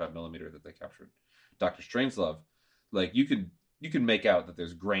the 35mm that they captured Doctor Strangelove, like you can make out that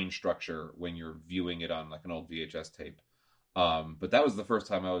there's grain structure when you're viewing it on like an old VHS tape. But that was the first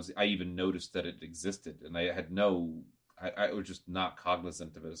time I even noticed that it existed, and I had I was just not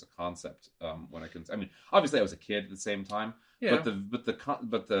cognizant of it as a concept when obviously I was a kid at the same time, but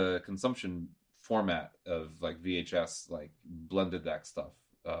the consumption format of like VHS like blended that stuff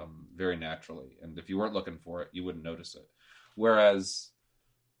very naturally, and if you weren't looking for it, you wouldn't notice it. Whereas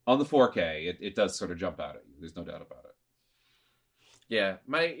on the 4K, it does sort of jump out at you. There's no doubt about it. Yeah,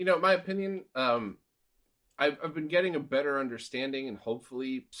 my opinion. I've been getting a better understanding and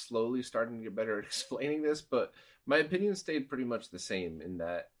hopefully slowly starting to get better at explaining this, but my opinion stayed pretty much the same in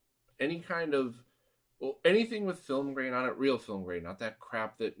that anything with film grain on it, real film grain, not that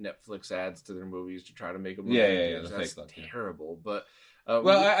crap that Netflix adds to their movies to try to make them look yeah, that's terrible. But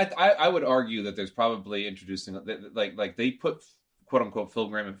I would argue that there's probably introducing like they put quote unquote film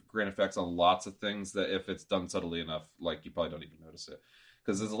grain effects on lots of things that if it's done subtly enough, like you probably don't even notice it.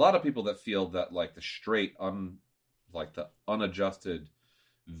 Because there's a lot of people that feel that like the unadjusted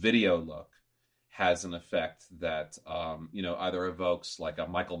video look has an effect that either evokes like a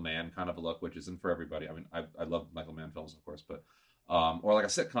Michael Mann kind of a look, which isn't for everybody. I mean, I love Michael Mann films, of course, but or like a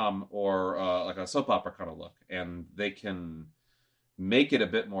sitcom or like a soap opera kind of look, and they can make it a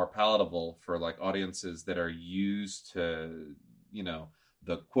bit more palatable for like audiences that are used to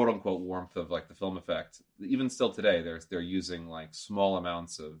the quote unquote warmth of like the film effect. Even still today, they're using like small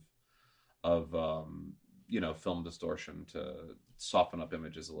amounts of film distortion to soften up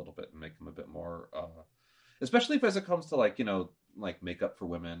images a little bit and make them a bit more, especially as it comes to like makeup for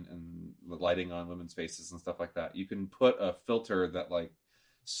women and lighting on women's faces and stuff like that. You can put a filter that like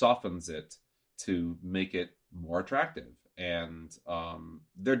softens it to make it more attractive. and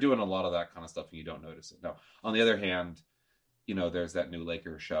they're doing a lot of that kind of stuff, and you don't notice it. Now, on the other hand, there's that new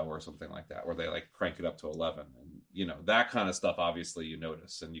Lakers show or something like that where they like crank it up to 11, and that kind of stuff. Obviously, you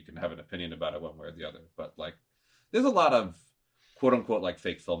notice, and you can have an opinion about it one way or the other. But like, there's a lot of quote unquote like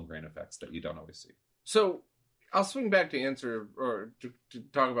fake film grain effects that you don't always see. So I'll swing back to answer or to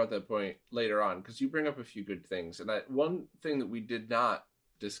talk about that point later on, because you bring up a few good things. And one thing that we did not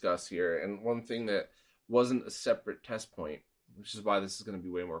discuss here, and one thing that wasn't a separate test point, which is why this is going to be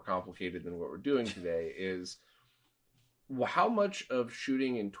way more complicated than what we're doing today, is how much of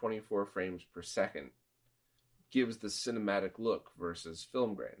shooting in 24 frames per second gives the cinematic look versus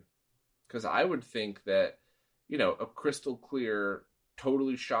film grain. Because I would think that, a crystal clear,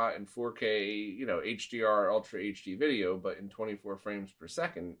 totally shot in 4K, HDR, Ultra HD video, but in 24 frames per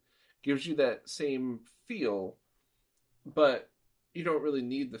second, gives you that same feel, but you don't really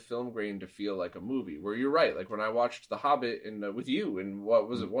need the film grain to feel like a movie. Where you're right, like when I watched The Hobbit with you, in what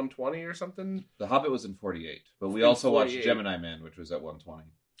was it, 120 or something? The Hobbit was in 48, but we also watched Gemini Man, which was at 120.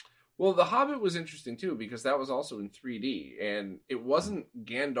 Well, The Hobbit was interesting too, because that was also in 3D, and it wasn't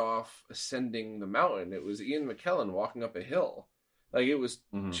Gandalf ascending the mountain. It was Ian McKellen walking up a hill. Like, it was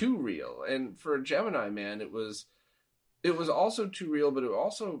too real. And for Gemini Man, it was also too real, but it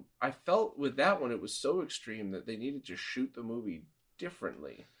also, I felt with that one, it was so extreme that they needed to shoot the movie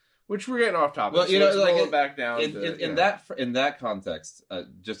differently. Which we're getting off topic. Well, so let's roll it back down. In that context,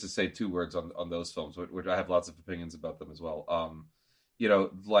 just to say two words on those films, which I have lots of opinions about them as well.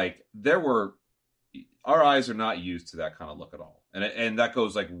 Our eyes are not used to that kind of look at all, and that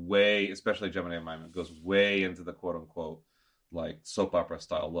goes like way, especially Gemini Man, goes way into the quote unquote like soap opera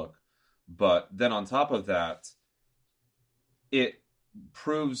style look. But then on top of that, it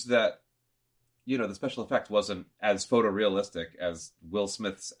proves that the special effect wasn't as photorealistic as Will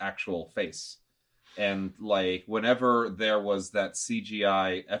Smith's actual face. And like whenever there was that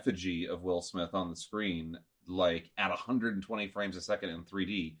CGI effigy of Will Smith on the screen, like at 120 frames a second in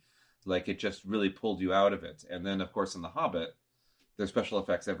 3D, like it just really pulled you out of it. And then of course in The Hobbit, there's special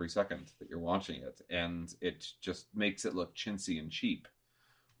effects every second that you're watching it, and it just makes it look chintzy and cheap.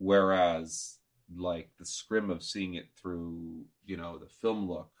 Whereas like the scrim of seeing it through, the film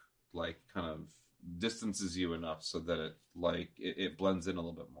look, like kind of distances you enough so that it blends in a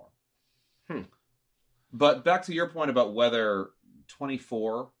little bit more. But back to your point about whether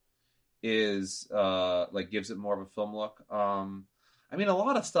 24 is gives it more of a film look. I mean, a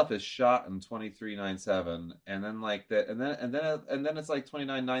lot of stuff is shot in 23:9:7, and then like that, and then it's like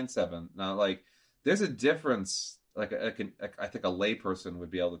 29:9:7. Now, like, there's a difference. Like, I think a layperson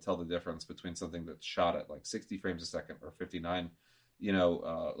would be able to tell the difference between something that's shot at like 60 frames a second or 59.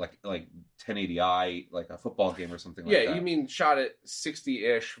 Like 1080i, like a football game or something like that. Yeah, you mean shot at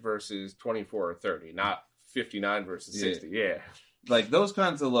 60-ish versus 24 or 30, not 59 versus 60. Yeah. Like, those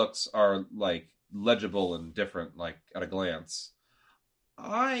kinds of looks are, like, legible and different, like, at a glance.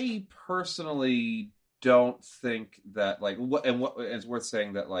 I personally don't think that, like, it's worth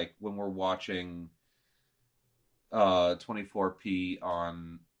saying that, like, when we're watching 24p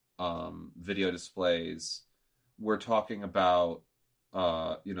on video displays, we're talking about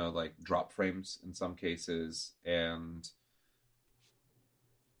like drop frames in some cases, and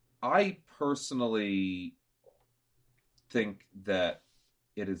I personally think that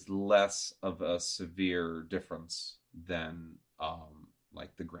it is less of a severe difference than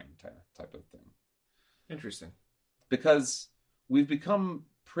like the grain type of thing. Interesting. Because we've become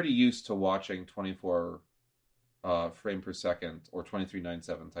pretty used to watching 24 frame per second or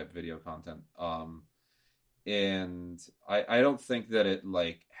 23:9:7 type video content. And I don't think that it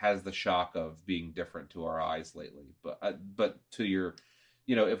like has the shock of being different to our eyes lately. But to your,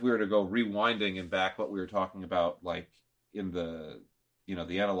 if we were to go rewinding and back what we were talking about, like in the,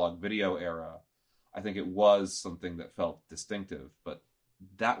 the analog video era, I think it was something that felt distinctive, but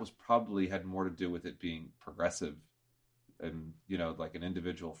that was probably had more to do with it being progressive and, like an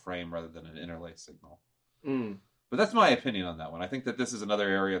individual frame rather than an interlace signal. But that's my opinion on that one. I think that this is another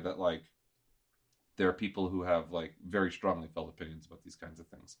area that like, there are people who have like very strongly felt opinions about these kinds of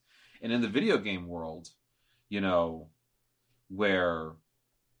things. And in the video game world, where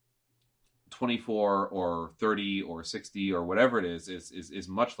 24 or 30 or 60 or whatever it is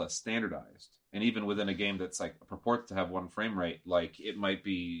much less standardized. And even within a game that's like purports to have one frame rate, like it might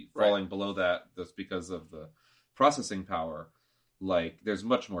be falling below that just because of the processing power. Like there's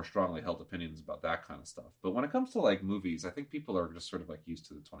much more strongly held opinions about that kind of stuff. But when it comes to like movies, I think people are just sort of like used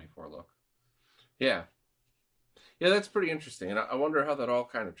to the 24 look. Yeah, that's pretty interesting. And I wonder how that all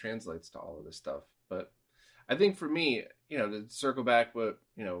kind of translates to all of this stuff. But I think for me, to circle back what,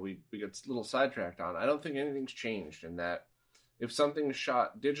 we get a little sidetracked on, I don't think anything's changed in that if something is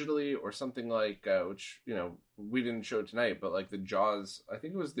shot digitally or something like, which, we didn't show tonight, but like the Jaws, I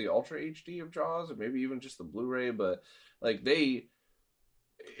think it was the Ultra HD of Jaws or maybe even just the Blu-ray, but like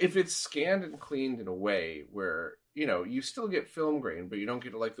if it's scanned and cleaned in a way where, you still get film grain, but you don't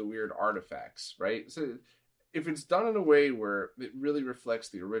get like the weird artifacts, right? So if it's done in a way where it really reflects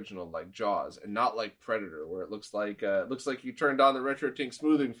the original, like Jaws, and not like Predator, where it looks like you turned on the RetroTink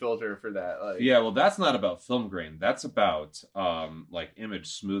smoothing filter for that. Like, yeah, well, that's not about film grain. That's about like image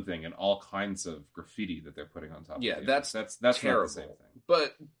smoothing and all kinds of graffiti that they're putting on top. Yeah, of that's terrible. Not the same thing.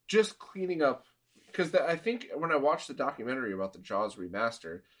 But just cleaning up, because I think when I watched the documentary about the Jaws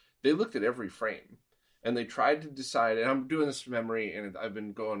remaster, they looked at every frame. And they tried to decide, and I'm doing this from memory, and I've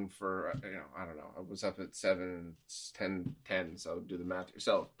been going for, I don't know, I was up at 7, 10, so do the math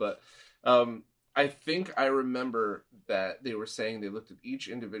yourself. But I think I remember that they were saying they looked at each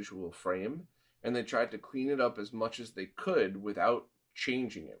individual frame, and they tried to clean it up as much as they could without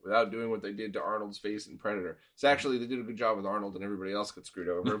changing it, without doing what they did to Arnold's face in Predator. So actually, they did a good job with Arnold, and everybody else got screwed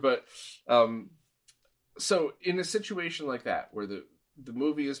over. But so in a situation like that, where the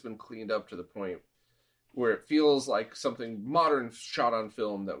movie has been cleaned up to the point where it feels like something modern shot on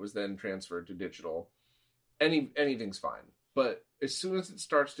film that was then transferred to digital, anything's fine. But as soon as it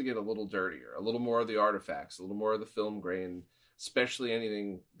starts to get a little dirtier, a little more of the artifacts, a little more of the film grain, especially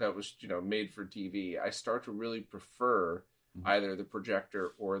anything that was, made for TV, I start to really prefer either the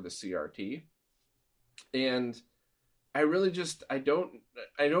projector or the CRT. And I really I don't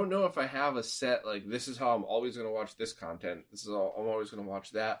know if I have a set, like, this is how I'm always going to watch this content. This is all I'm always going to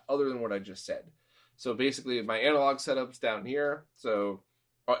watch that, other than what I just said. So basically, my analog setup's down here. So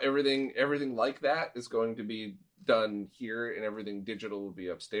everything like that is going to be done here, and everything digital will be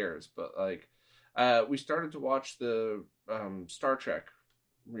upstairs. But like, we started to watch the Star Trek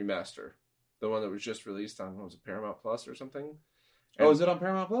remaster, the one that was just released on, what was it, Paramount Plus or something? And, is it on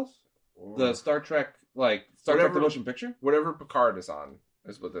Paramount Plus? The Star Trek, Trek the motion picture? Whatever Picard is on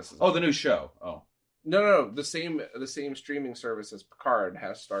is what this is. Oh, on. The new show. Oh. No. The same streaming service as Picard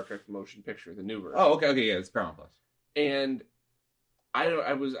has Star Trek the motion picture, the new version. Oh, okay, yeah, it's Paramount Plus. And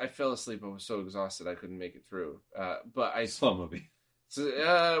I fell asleep. I was so exhausted I couldn't make it through. But slow movie. So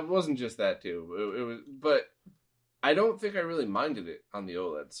it wasn't just that too. It was, but I don't think I really minded it on the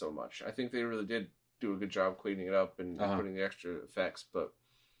OLED so much. I think they really did do a good job cleaning it up and putting the extra effects. But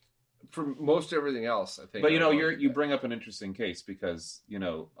for most everything else, I think. But you bring up an interesting case because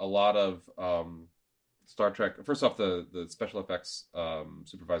a lot of Star Trek. First off, the special effects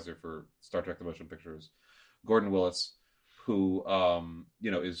supervisor for Star Trek: The Motion Pictures, Gordon Willis, who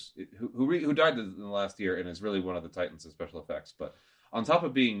who died in the last year and is really one of the titans of special effects. But on top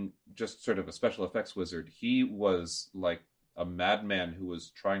of being just sort of a special effects wizard, he was like a madman who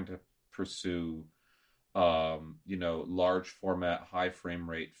was trying to pursue, large format, high frame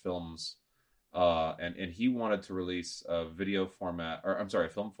rate films, and he wanted to release a film format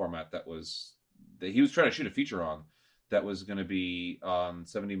that he was trying to shoot a feature on that was going to be on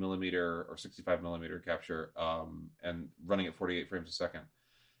 70 millimeter or 65 millimeter capture, and running at 48 frames a second.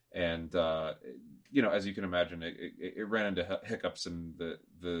 And, as you can imagine, it ran into hiccups, and the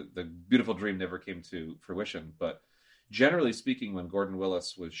beautiful dream never came to fruition. But generally speaking, when Gordon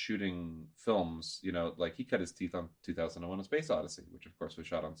Willis was shooting films, he cut his teeth on 2001: A Space Odyssey, which of course was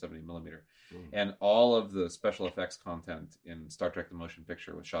shot on 70 millimeter. And all of the special effects content in Star Trek: The Motion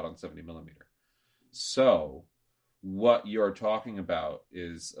Picture was shot on 70 millimeter. So what you're talking about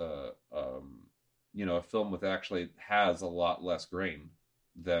is a film with actually has a lot less grain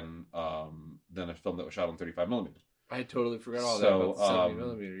than a film that was shot on 35 millimeter. I totally forgot all that about the 70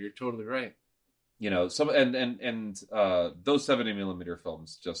 millimeter. You're totally right. Some and those 70 millimeter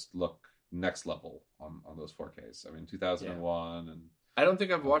films just look next level on those 4Ks. I mean, 2001 and I don't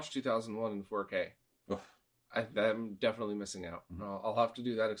think I've watched 2001 in 4K. I'm definitely missing out. I'll have to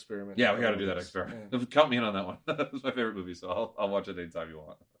do that experiment. Yeah, we got to do that experiment. Yeah. Count me in on that one. That's my favorite movie, so I'll watch it anytime you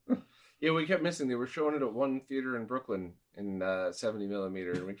want. Yeah, we kept missing. They were showing it at one theater in Brooklyn in 70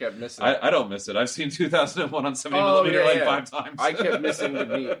 millimeter, and we kept missing. I don't miss it. I've seen 2001 on 70 millimeter 5 times. I kept missing to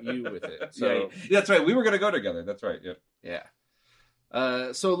meet you with it. So that's right. We were going to go together. That's right. Yep. Yeah.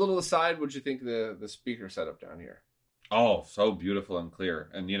 So a little aside, what'd you think of the speaker setup down here? Oh, so beautiful and clear.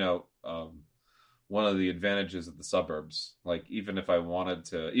 And one of the advantages of the suburbs, like even if I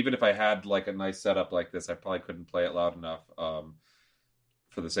had like a nice setup like this, I probably couldn't play it loud enough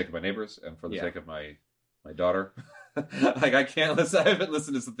for the sake of my neighbors and for the sake of my daughter. Like I can't listen. I haven't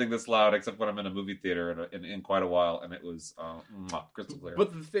listened to something this loud except when I'm in a movie theater in quite a while, and it was crystal clear.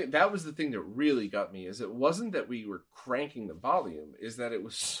 But that was the thing that really got me, is it wasn't that we were cranking the volume, is that it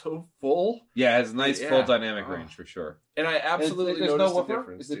was so full. Yeah, it has a nice full dynamic range for sure. And I absolutely noticed the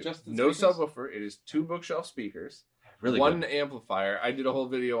difference. Is it just no subwoofer? It is 2 bookshelf speakers. Really one good. amplifier. I did a whole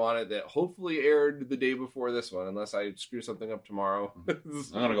video on it that hopefully aired the day before this one, unless I screw something up tomorrow. I'm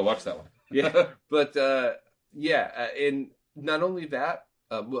gonna go watch that one. Yeah, but and not only that,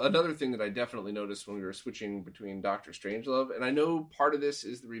 another thing that I definitely noticed when we were switching between Doctor Strangelove, and I know part of this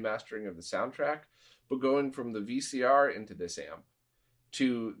is the remastering of the soundtrack, but going from the VCR into this amp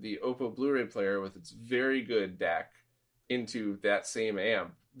to the Oppo Blu-ray player with its very good DAC into that same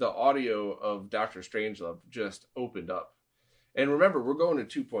amp, the audio of Doctor Strangelove just opened up. And remember, we're going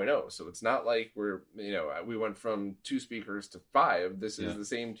to 2.0, so it's not like we went from 2 speakers to 5. This is the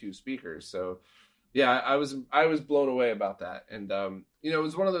same 2 speakers. So yeah, I was blown away about that. And it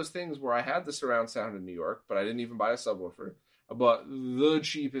was one of those things where I had the surround sound in New York, but I didn't even buy a subwoofer. I bought the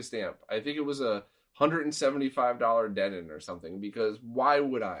cheapest amp. I think it was a $175 Denon or something, because why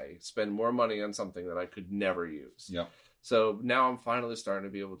would I spend more money on something that I could never use? Yeah. So now I'm finally starting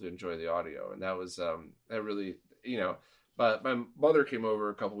to be able to enjoy the audio, and that was that really, But my mother came over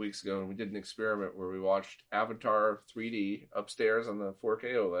a couple weeks ago, and we did an experiment where we watched Avatar 3D upstairs on the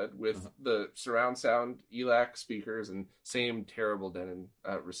 4K OLED with the surround sound ELAC speakers and same terrible Denon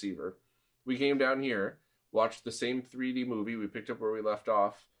receiver. We came down here, watched the same 3D movie. We picked up where we left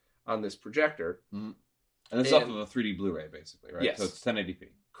off on this projector. Mm-hmm. And it's off of a 3D Blu-ray, basically, right? Yes. So it's 1080p.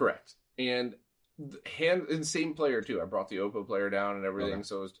 Correct. And and same player too. I brought the Oppo player down and everything,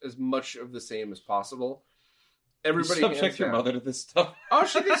 so it's as much of the same as possible. Everybody subject your mother to this stuff. Oh,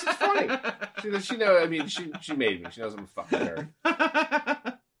 she thinks it's funny. She knows. I mean, she made me. She knows I'm a fucking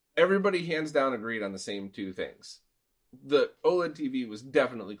nerd. Everybody hands down agreed on the same 2 things. The OLED TV was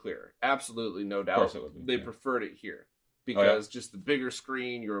definitely clearer. Absolutely, no doubt. Of course it would be. They preferred it here because just the bigger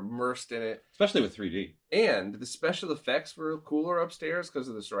screen, you're immersed in it, especially with 3D. And the special effects were cooler upstairs because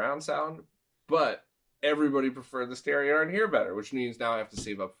of the surround sound. But everybody preferred the stereo in here better, which means now I have to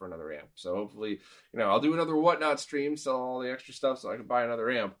save up for another amp. So hopefully, I'll do another Whatnot stream, sell all the extra stuff so I can buy another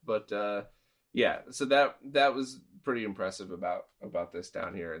amp. But so that was pretty impressive about this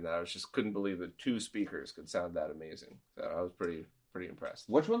down here, and I just couldn't believe that 2 speakers could sound that amazing. So I was pretty impressed.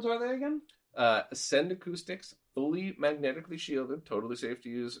 Which ones are they again? Ascend Acoustics, fully magnetically shielded, totally safe to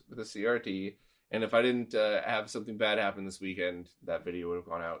use with a CRT. And if I didn't have something bad happen this weekend, that video would have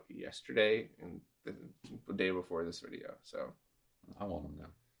gone out yesterday and the day before this video. So I want them now.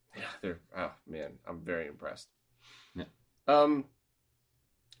 Yeah, man, I'm very impressed. Yeah.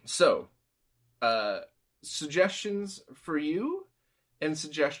 So, suggestions for you and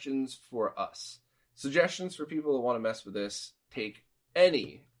suggestions for us. Suggestions for people who want to mess with this: take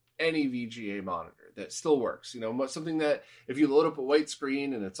any VGA monitor that still works. Something that if you load up a white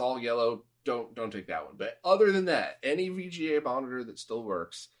screen and it's all yellow, don't take that one. But other than that, any VGA monitor that still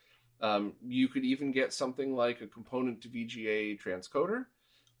works. You could even get something like a component to VGA transcoder,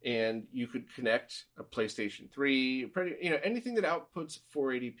 and you could connect a PlayStation 3, anything that outputs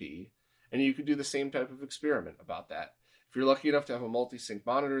 480p, and you could do the same type of experiment about that. If you're lucky enough to have a multi-sync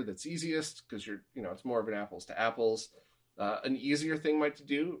monitor, that's easiest because it's more of an apples to apples. An easier thing might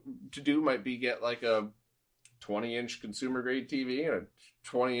be get like a 20-inch consumer grade TV and a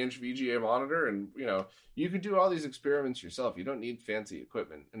 20-inch VGA monitor, and you could do all these experiments yourself. You don't need fancy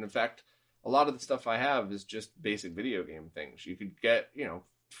equipment. And in fact, a lot of the stuff I have is just basic video game things. You could get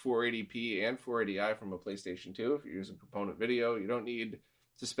 480p and 480i from a PlayStation 2 if you're using component video. You don't need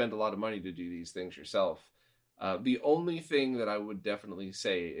to spend a lot of money to do these things yourself. The only thing that I would definitely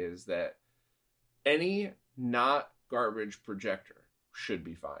say is that any not garbage projector should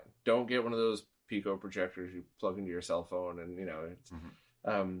be fine. Don't get one of those Pico projectors you plug into your cell phone, and it's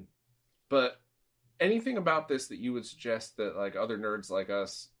but anything about this that you would suggest that like other nerds like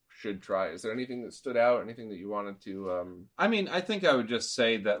us should try? Is there anything that stood out? Anything that you wanted to I mean, I think I would just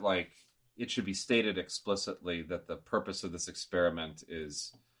say that like it should be stated explicitly that the purpose of this experiment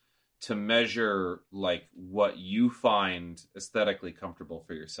is to measure like what you find aesthetically comfortable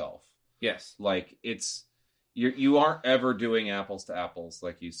for yourself. Yes. Like you aren't ever doing apples to apples,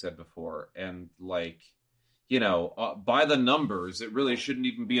 like you said before. And like, by the numbers, it really shouldn't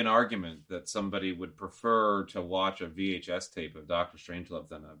even be an argument that somebody would prefer to watch a VHS tape of Doctor Strangelove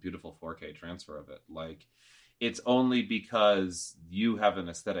than a beautiful 4K transfer of it. Like, it's only because you have an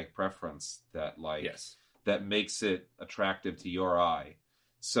aesthetic preference that that makes it attractive to your eye.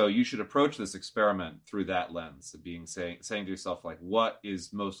 So you should approach this experiment through that lens of saying to yourself, like, what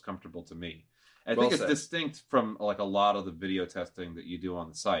is most comfortable to me? I Well think it's said. distinct from like a lot of the video testing that you do on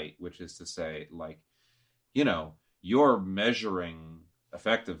the site, which is to say, like, you're measuring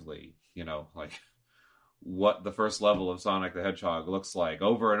effectively, like what the first level of Sonic the Hedgehog looks like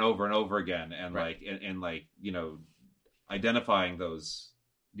over and over and over again, and Right. like identifying those,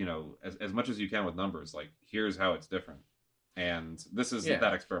 as much as you can with numbers. Like, here's how it's different, and this isn't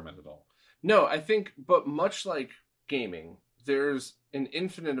that experiment at all. No, I think, but much like gaming, there's an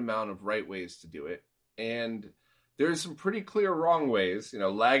infinite amount of right ways to do it, and there's some pretty clear wrong ways.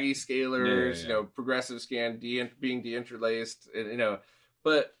 Laggy scalers, Yeah. progressive scan, being deinterlaced, and.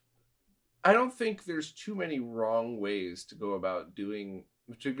 But I don't think there's too many wrong ways to go about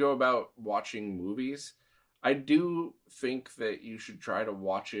watching movies. I do think that you should try to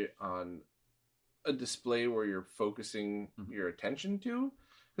watch it on a display where you're focusing your attention to.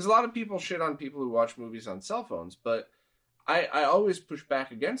 Because a lot of people shit on people who watch movies on cell phones, but I always push back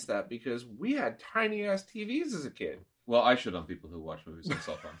against that because we had tiny ass TVs as a kid. Well, I shit on people who watch movies on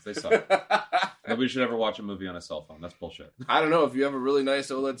cell phones. They suck. Nobody should ever watch a movie on a cell phone. That's bullshit. I don't know. If you have a really nice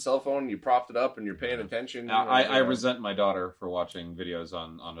OLED cell phone, you propped it up and you're paying attention. I resent my daughter for watching videos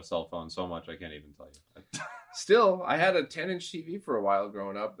on a cell phone so much I can't even tell you. Still, I had a 10-inch TV for a while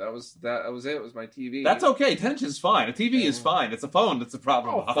growing up. That was it. It was my TV. That's okay. 10 inches is fine. A TV is fine. It's a phone that's a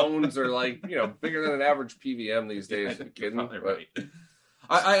problem. Oh, phones are like bigger than an average PVM these days. Are you kidding? Right.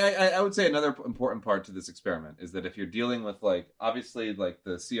 I would say another important part to this experiment is that if you're dealing with, like, obviously, like,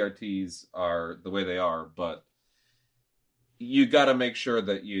 the CRTs are the way they are, but you got to make sure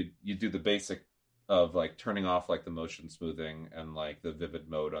that you do the basic of, like, turning off, like, the motion smoothing and, like, the vivid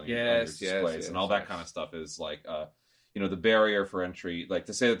mode on your displays and all that kind of stuff is, like, the barrier for entry. Like,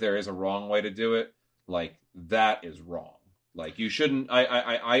 to say that there is a wrong way to do it, like, that is wrong. Like, you shouldn't.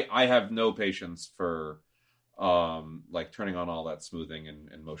 I have no patience for like turning on all that smoothing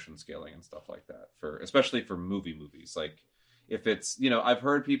and motion scaling and stuff like that, especially for movies. Like, if it's, I've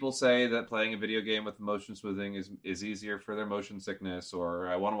heard people say that playing a video game with the motion smoothing is easier for their motion sickness, or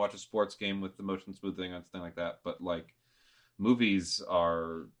I want to watch a sports game with the motion smoothing and something like that. But, like, movies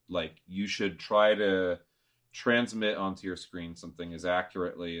are, like, you should try to transmit onto your screen something as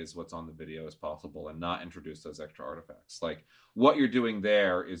accurately as what's on the video as possible and not introduce those extra artifacts. Like, what you're doing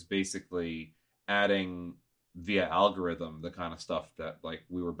there is basically adding via algorithm the kind of stuff that, like,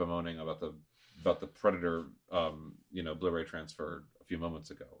 we were bemoaning about the Predator Blu-ray transfer a few moments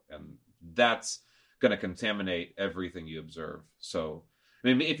ago, and that's going to contaminate everything you observe. So, I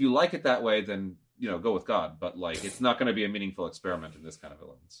mean, if you like it that way, then go with God, but, like, it's not going to be a meaningful experiment in this kind of a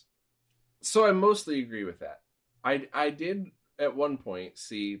lens. So I mostly agree with that. I did at one point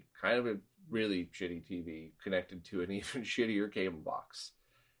see kind of a really shitty TV connected to an even shittier cable box.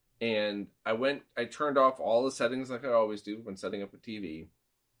 And I turned off all the settings like I always do when setting up a TV.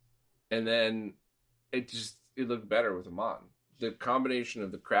 And then it looked better with them on. The combination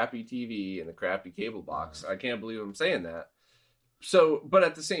of the crappy TV and the crappy cable box, I can't believe I'm saying that. So, but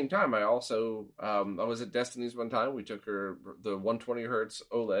at the same time, I also, I was at Destiny's one time. We took her the 120 hertz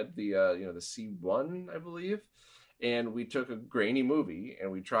OLED, the C1, I believe. And we took a grainy movie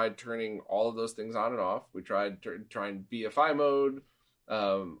and we tried turning all of those things on and off. We tried trying BFI mode,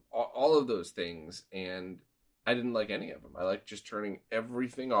 all of those things, and I didn't like any of them. I liked just turning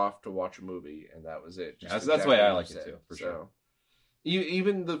everything off to watch a movie, and that was it. That's the way I like it too, for sure.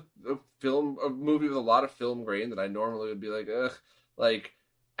 Even a movie with a lot of film grain that I normally would be like, ugh, like,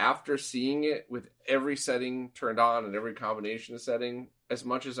 after seeing it with every setting turned on and every combination of setting, as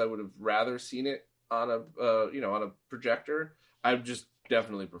much as I would have rather seen it on a projector, I've just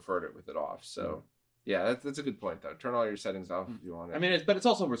definitely preferred it with it off. So. Yeah, that's a good point, though. Turn all your settings off if you want it. I mean, but it's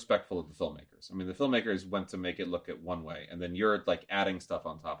also respectful of the filmmakers. I mean, the filmmakers went to make it look at one way, and then you're, like, adding stuff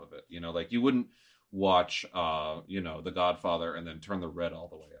on top of it. Like, you wouldn't watch, The Godfather and then turn the red all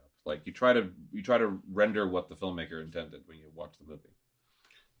the way up. Like, you try to render what the filmmaker intended when you watch the movie.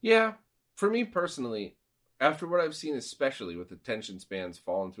 Yeah, for me personally, after what I've seen, especially with attention spans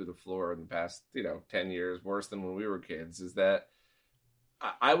falling through the floor in the past, 10 years, worse than when we were kids, is that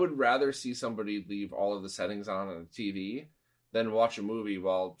I would rather see somebody leave all of the settings on a TV than watch a movie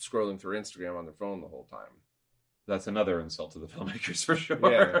while scrolling through Instagram on their phone the whole time. That's another insult to the filmmakers, for sure.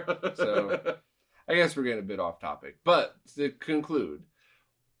 Yeah, so I guess we're getting a bit off topic. But to conclude,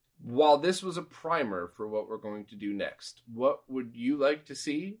 while this was a primer for what we're going to do next, what would you like to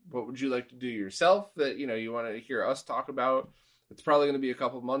see? What would you like to do yourself that, you want to hear us talk about? It's probably going to be a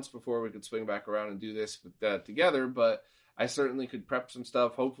couple months before we could swing back around and do this together, but I certainly could prep some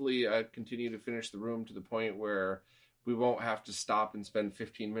stuff. Hopefully I continue to finish the room to the point where we won't have to stop and spend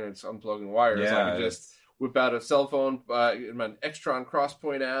 15 minutes unplugging wires. Yeah, I can just whip out a cell phone, an Extron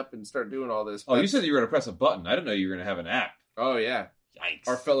Crosspoint app, and start doing all this. Oh, you said you were going to press a button. I didn't know you were going to have an app. Oh, yeah. Yikes.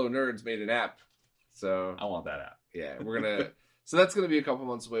 Our fellow nerds made an app. So I want that app. Yeah, we're going to... So that's going to be a couple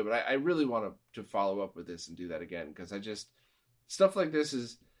months away, but I really want to follow up with this and do that again, because I just... Stuff like this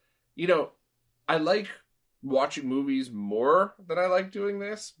is... I like watching movies more than I like doing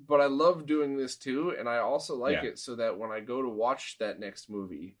this, but I love doing this too, and I also like it so that when I go to watch that next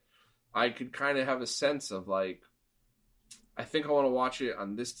movie, I could kind of have a sense of, like, I think I want to watch it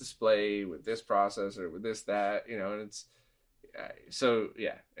on this display, with this processor, with this, that, and it's... So,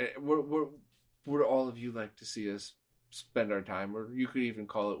 yeah. What would all of you like to see us spend our time, or you could even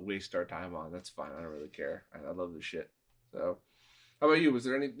call it waste our time on? That's fine. I don't really care. I love this shit. So... How about you? Was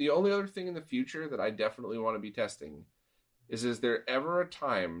there the only other thing in the future that I definitely want to be testing is there ever a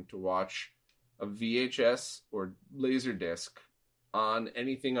time to watch a VHS or Laserdisc on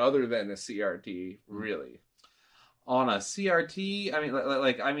anything other than a CRT, really? On a CRT,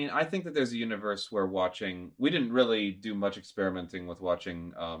 I think that there's a universe where we didn't really do much experimenting with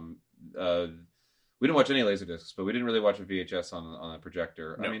watching, we didn't watch any Laserdiscs, but we didn't really watch a VHS on a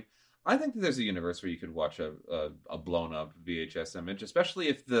projector. No. I think that there's a universe where you could watch a blown up VHS image, especially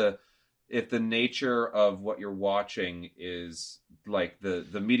if the nature of what you're watching is like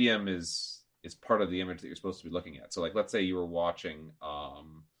the medium is part of the image that you're supposed to be looking at. So like, let's say you were watching,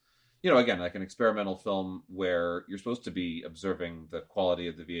 again, like an experimental film where you're supposed to be observing the quality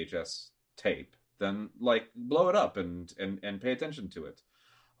of the VHS tape, then like blow it up and pay attention to it.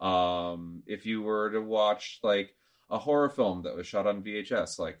 If you were to watch like a horror film that was shot on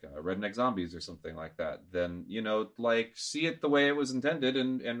VHS, like Redneck Zombies or something like that, then, like, see it the way it was intended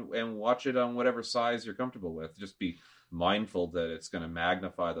and watch it on whatever size you're comfortable with. Just be mindful that it's going to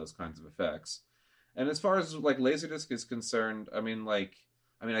magnify those kinds of effects. And as far as, like, Laserdisc is concerned, I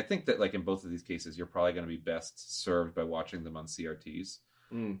think that, like, in both of these cases, you're probably going to be best served by watching them on CRTs.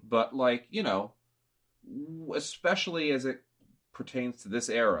 But, like, especially as it pertains to this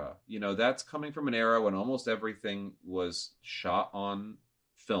era, that's coming from an era when almost everything was shot on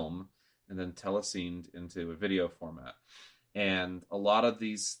film and then telecened into a video format, and a lot of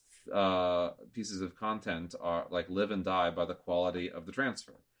these pieces of content are like live and die by the quality of the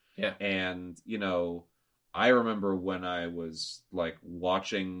transfer. And I remember when I was like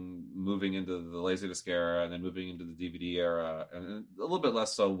moving into the Laserdisc era and then moving into the DVD era, and a little bit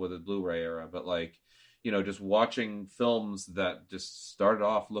less so with the Blu-ray era, but like just watching films that just started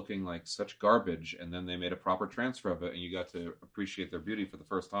off looking like such garbage, and then they made a proper transfer of it, and you got to appreciate their beauty for the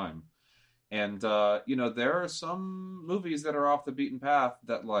first time. And, there are some movies that are off the beaten path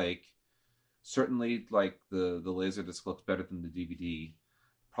that, like, certainly, like, the Laserdisc looks better than the DVD.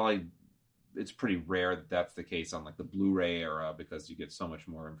 Probably, it's pretty rare that that's the case on, like, the Blu-ray era, because you get so much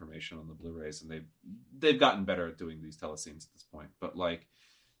more information on the Blu-rays, and they've gotten better at doing these telescenes at this point. But, like,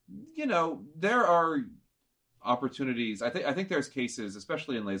 there are opportunities. I think there's cases,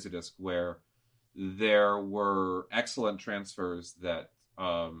 especially in Laserdisc, where there were excellent transfers that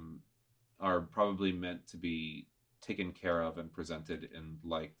are probably meant to be taken care of and presented in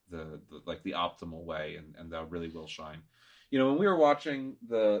like the optimal way, and that really will shine. When we were watching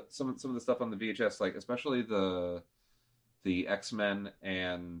some of the stuff on the VHS, like especially the X-Men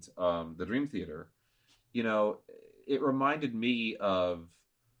and the Dream Theater, it reminded me of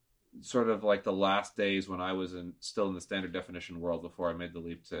sort of like the last days when I was still in the standard definition world before I made the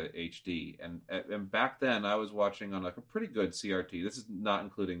leap to HD. And back then I was watching on like a pretty good CRT. This is not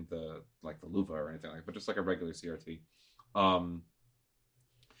including the Luva or anything like that, but just like a regular CRT. And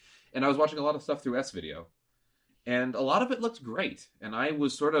I was watching a lot of stuff through S-Video, and a lot of it looked great. And I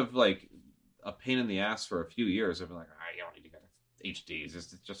was sort of like a pain in the ass for a few years. I've been like, you don't need to get HDs.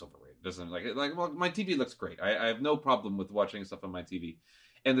 It's just overrated. It doesn't well, my TV looks great. I have no problem with watching stuff on my TV.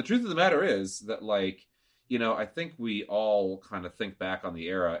 And the truth of the matter is that, like, I think we all kind of think back on the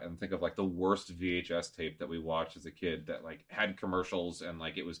era and think of like the worst VHS tape that we watched as a kid that like had commercials, and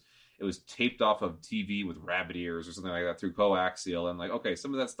like it was taped off of TV with rabbit ears or something like that through coaxial, and like, okay,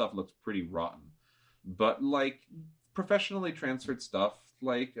 some of that stuff looks pretty rotten, but like professionally transferred stuff,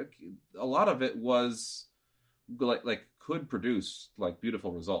 like a lot of it was like could produce like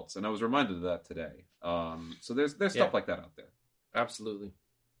beautiful results, and I was reminded of that today. So there's stuff like that out there. Absolutely.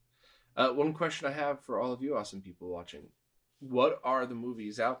 One question I have for all of you awesome people watching: what are the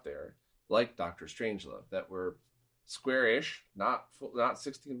movies out there like Doctor Strangelove that were square-ish, not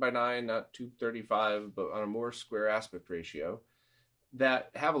 16:9, not 235, but on a more square aspect ratio, that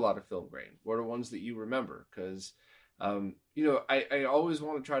have a lot of film grain? What are ones that you remember? Because I always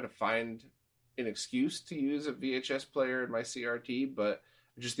want to try to find an excuse to use a VHS player in my CRT, but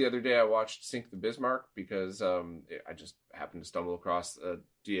I Just the other day, I watched Sink the Bismarck because I just happened to stumble across a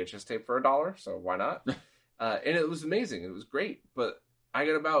VHS tape for $1, so why not? And it was amazing. It was great, but I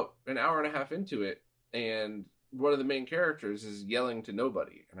got about an hour and a half into it, and one of the main characters is yelling to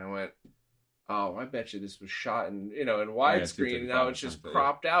nobody, and I went, "Oh, I bet you this was shot in widescreen, and now it's just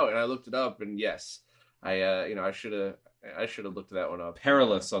cropped out." And I looked it up, and yes, I should have looked that one up.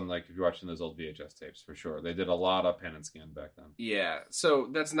 Perilous, unlike if you're watching those old VHS tapes, for sure. They did a lot of pan and scan back then. Yeah, so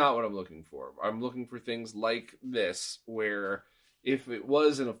that's not what I'm looking for. I'm looking for things like this, where if it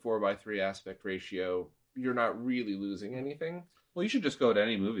was in a 4:3 aspect ratio, you're not really losing anything. Well, you should just go to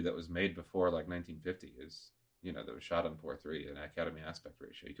any movie that was made before like 1950 that was shot on 4:3 an Academy aspect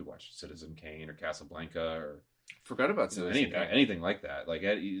ratio. You could watch Citizen Kane or Casablanca or forgot about anything like that. Like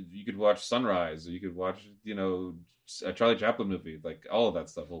you could watch Sunrise, or you could watch a Charlie Chaplin movie. Like all of that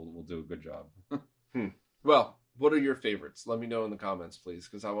stuff will do a good job. Well, what are your favorites? Let me know in the comments, please,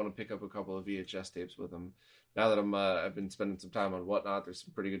 because I want to pick up a couple of VHS tapes with them. Now that I've been spending some time on Whatnot, there's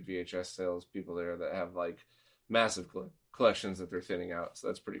some pretty good VHS sales people there that have like massive collections that they're thinning out. So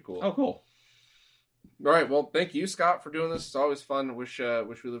that's pretty cool. Oh, cool. All right. Well, thank you, Scott, for doing this. It's always fun. Wish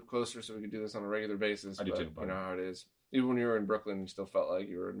we lived closer so we could do this on a regular basis. I do too. You know how it is. Even when you were in Brooklyn, you still felt like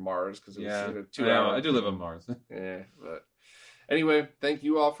you were in Mars because it was 2 hours. hours. I do live on Mars. Yeah, but anyway, thank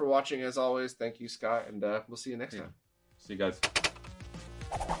you all for watching. As always, thank you, Scott, and we'll see you next time. See you guys.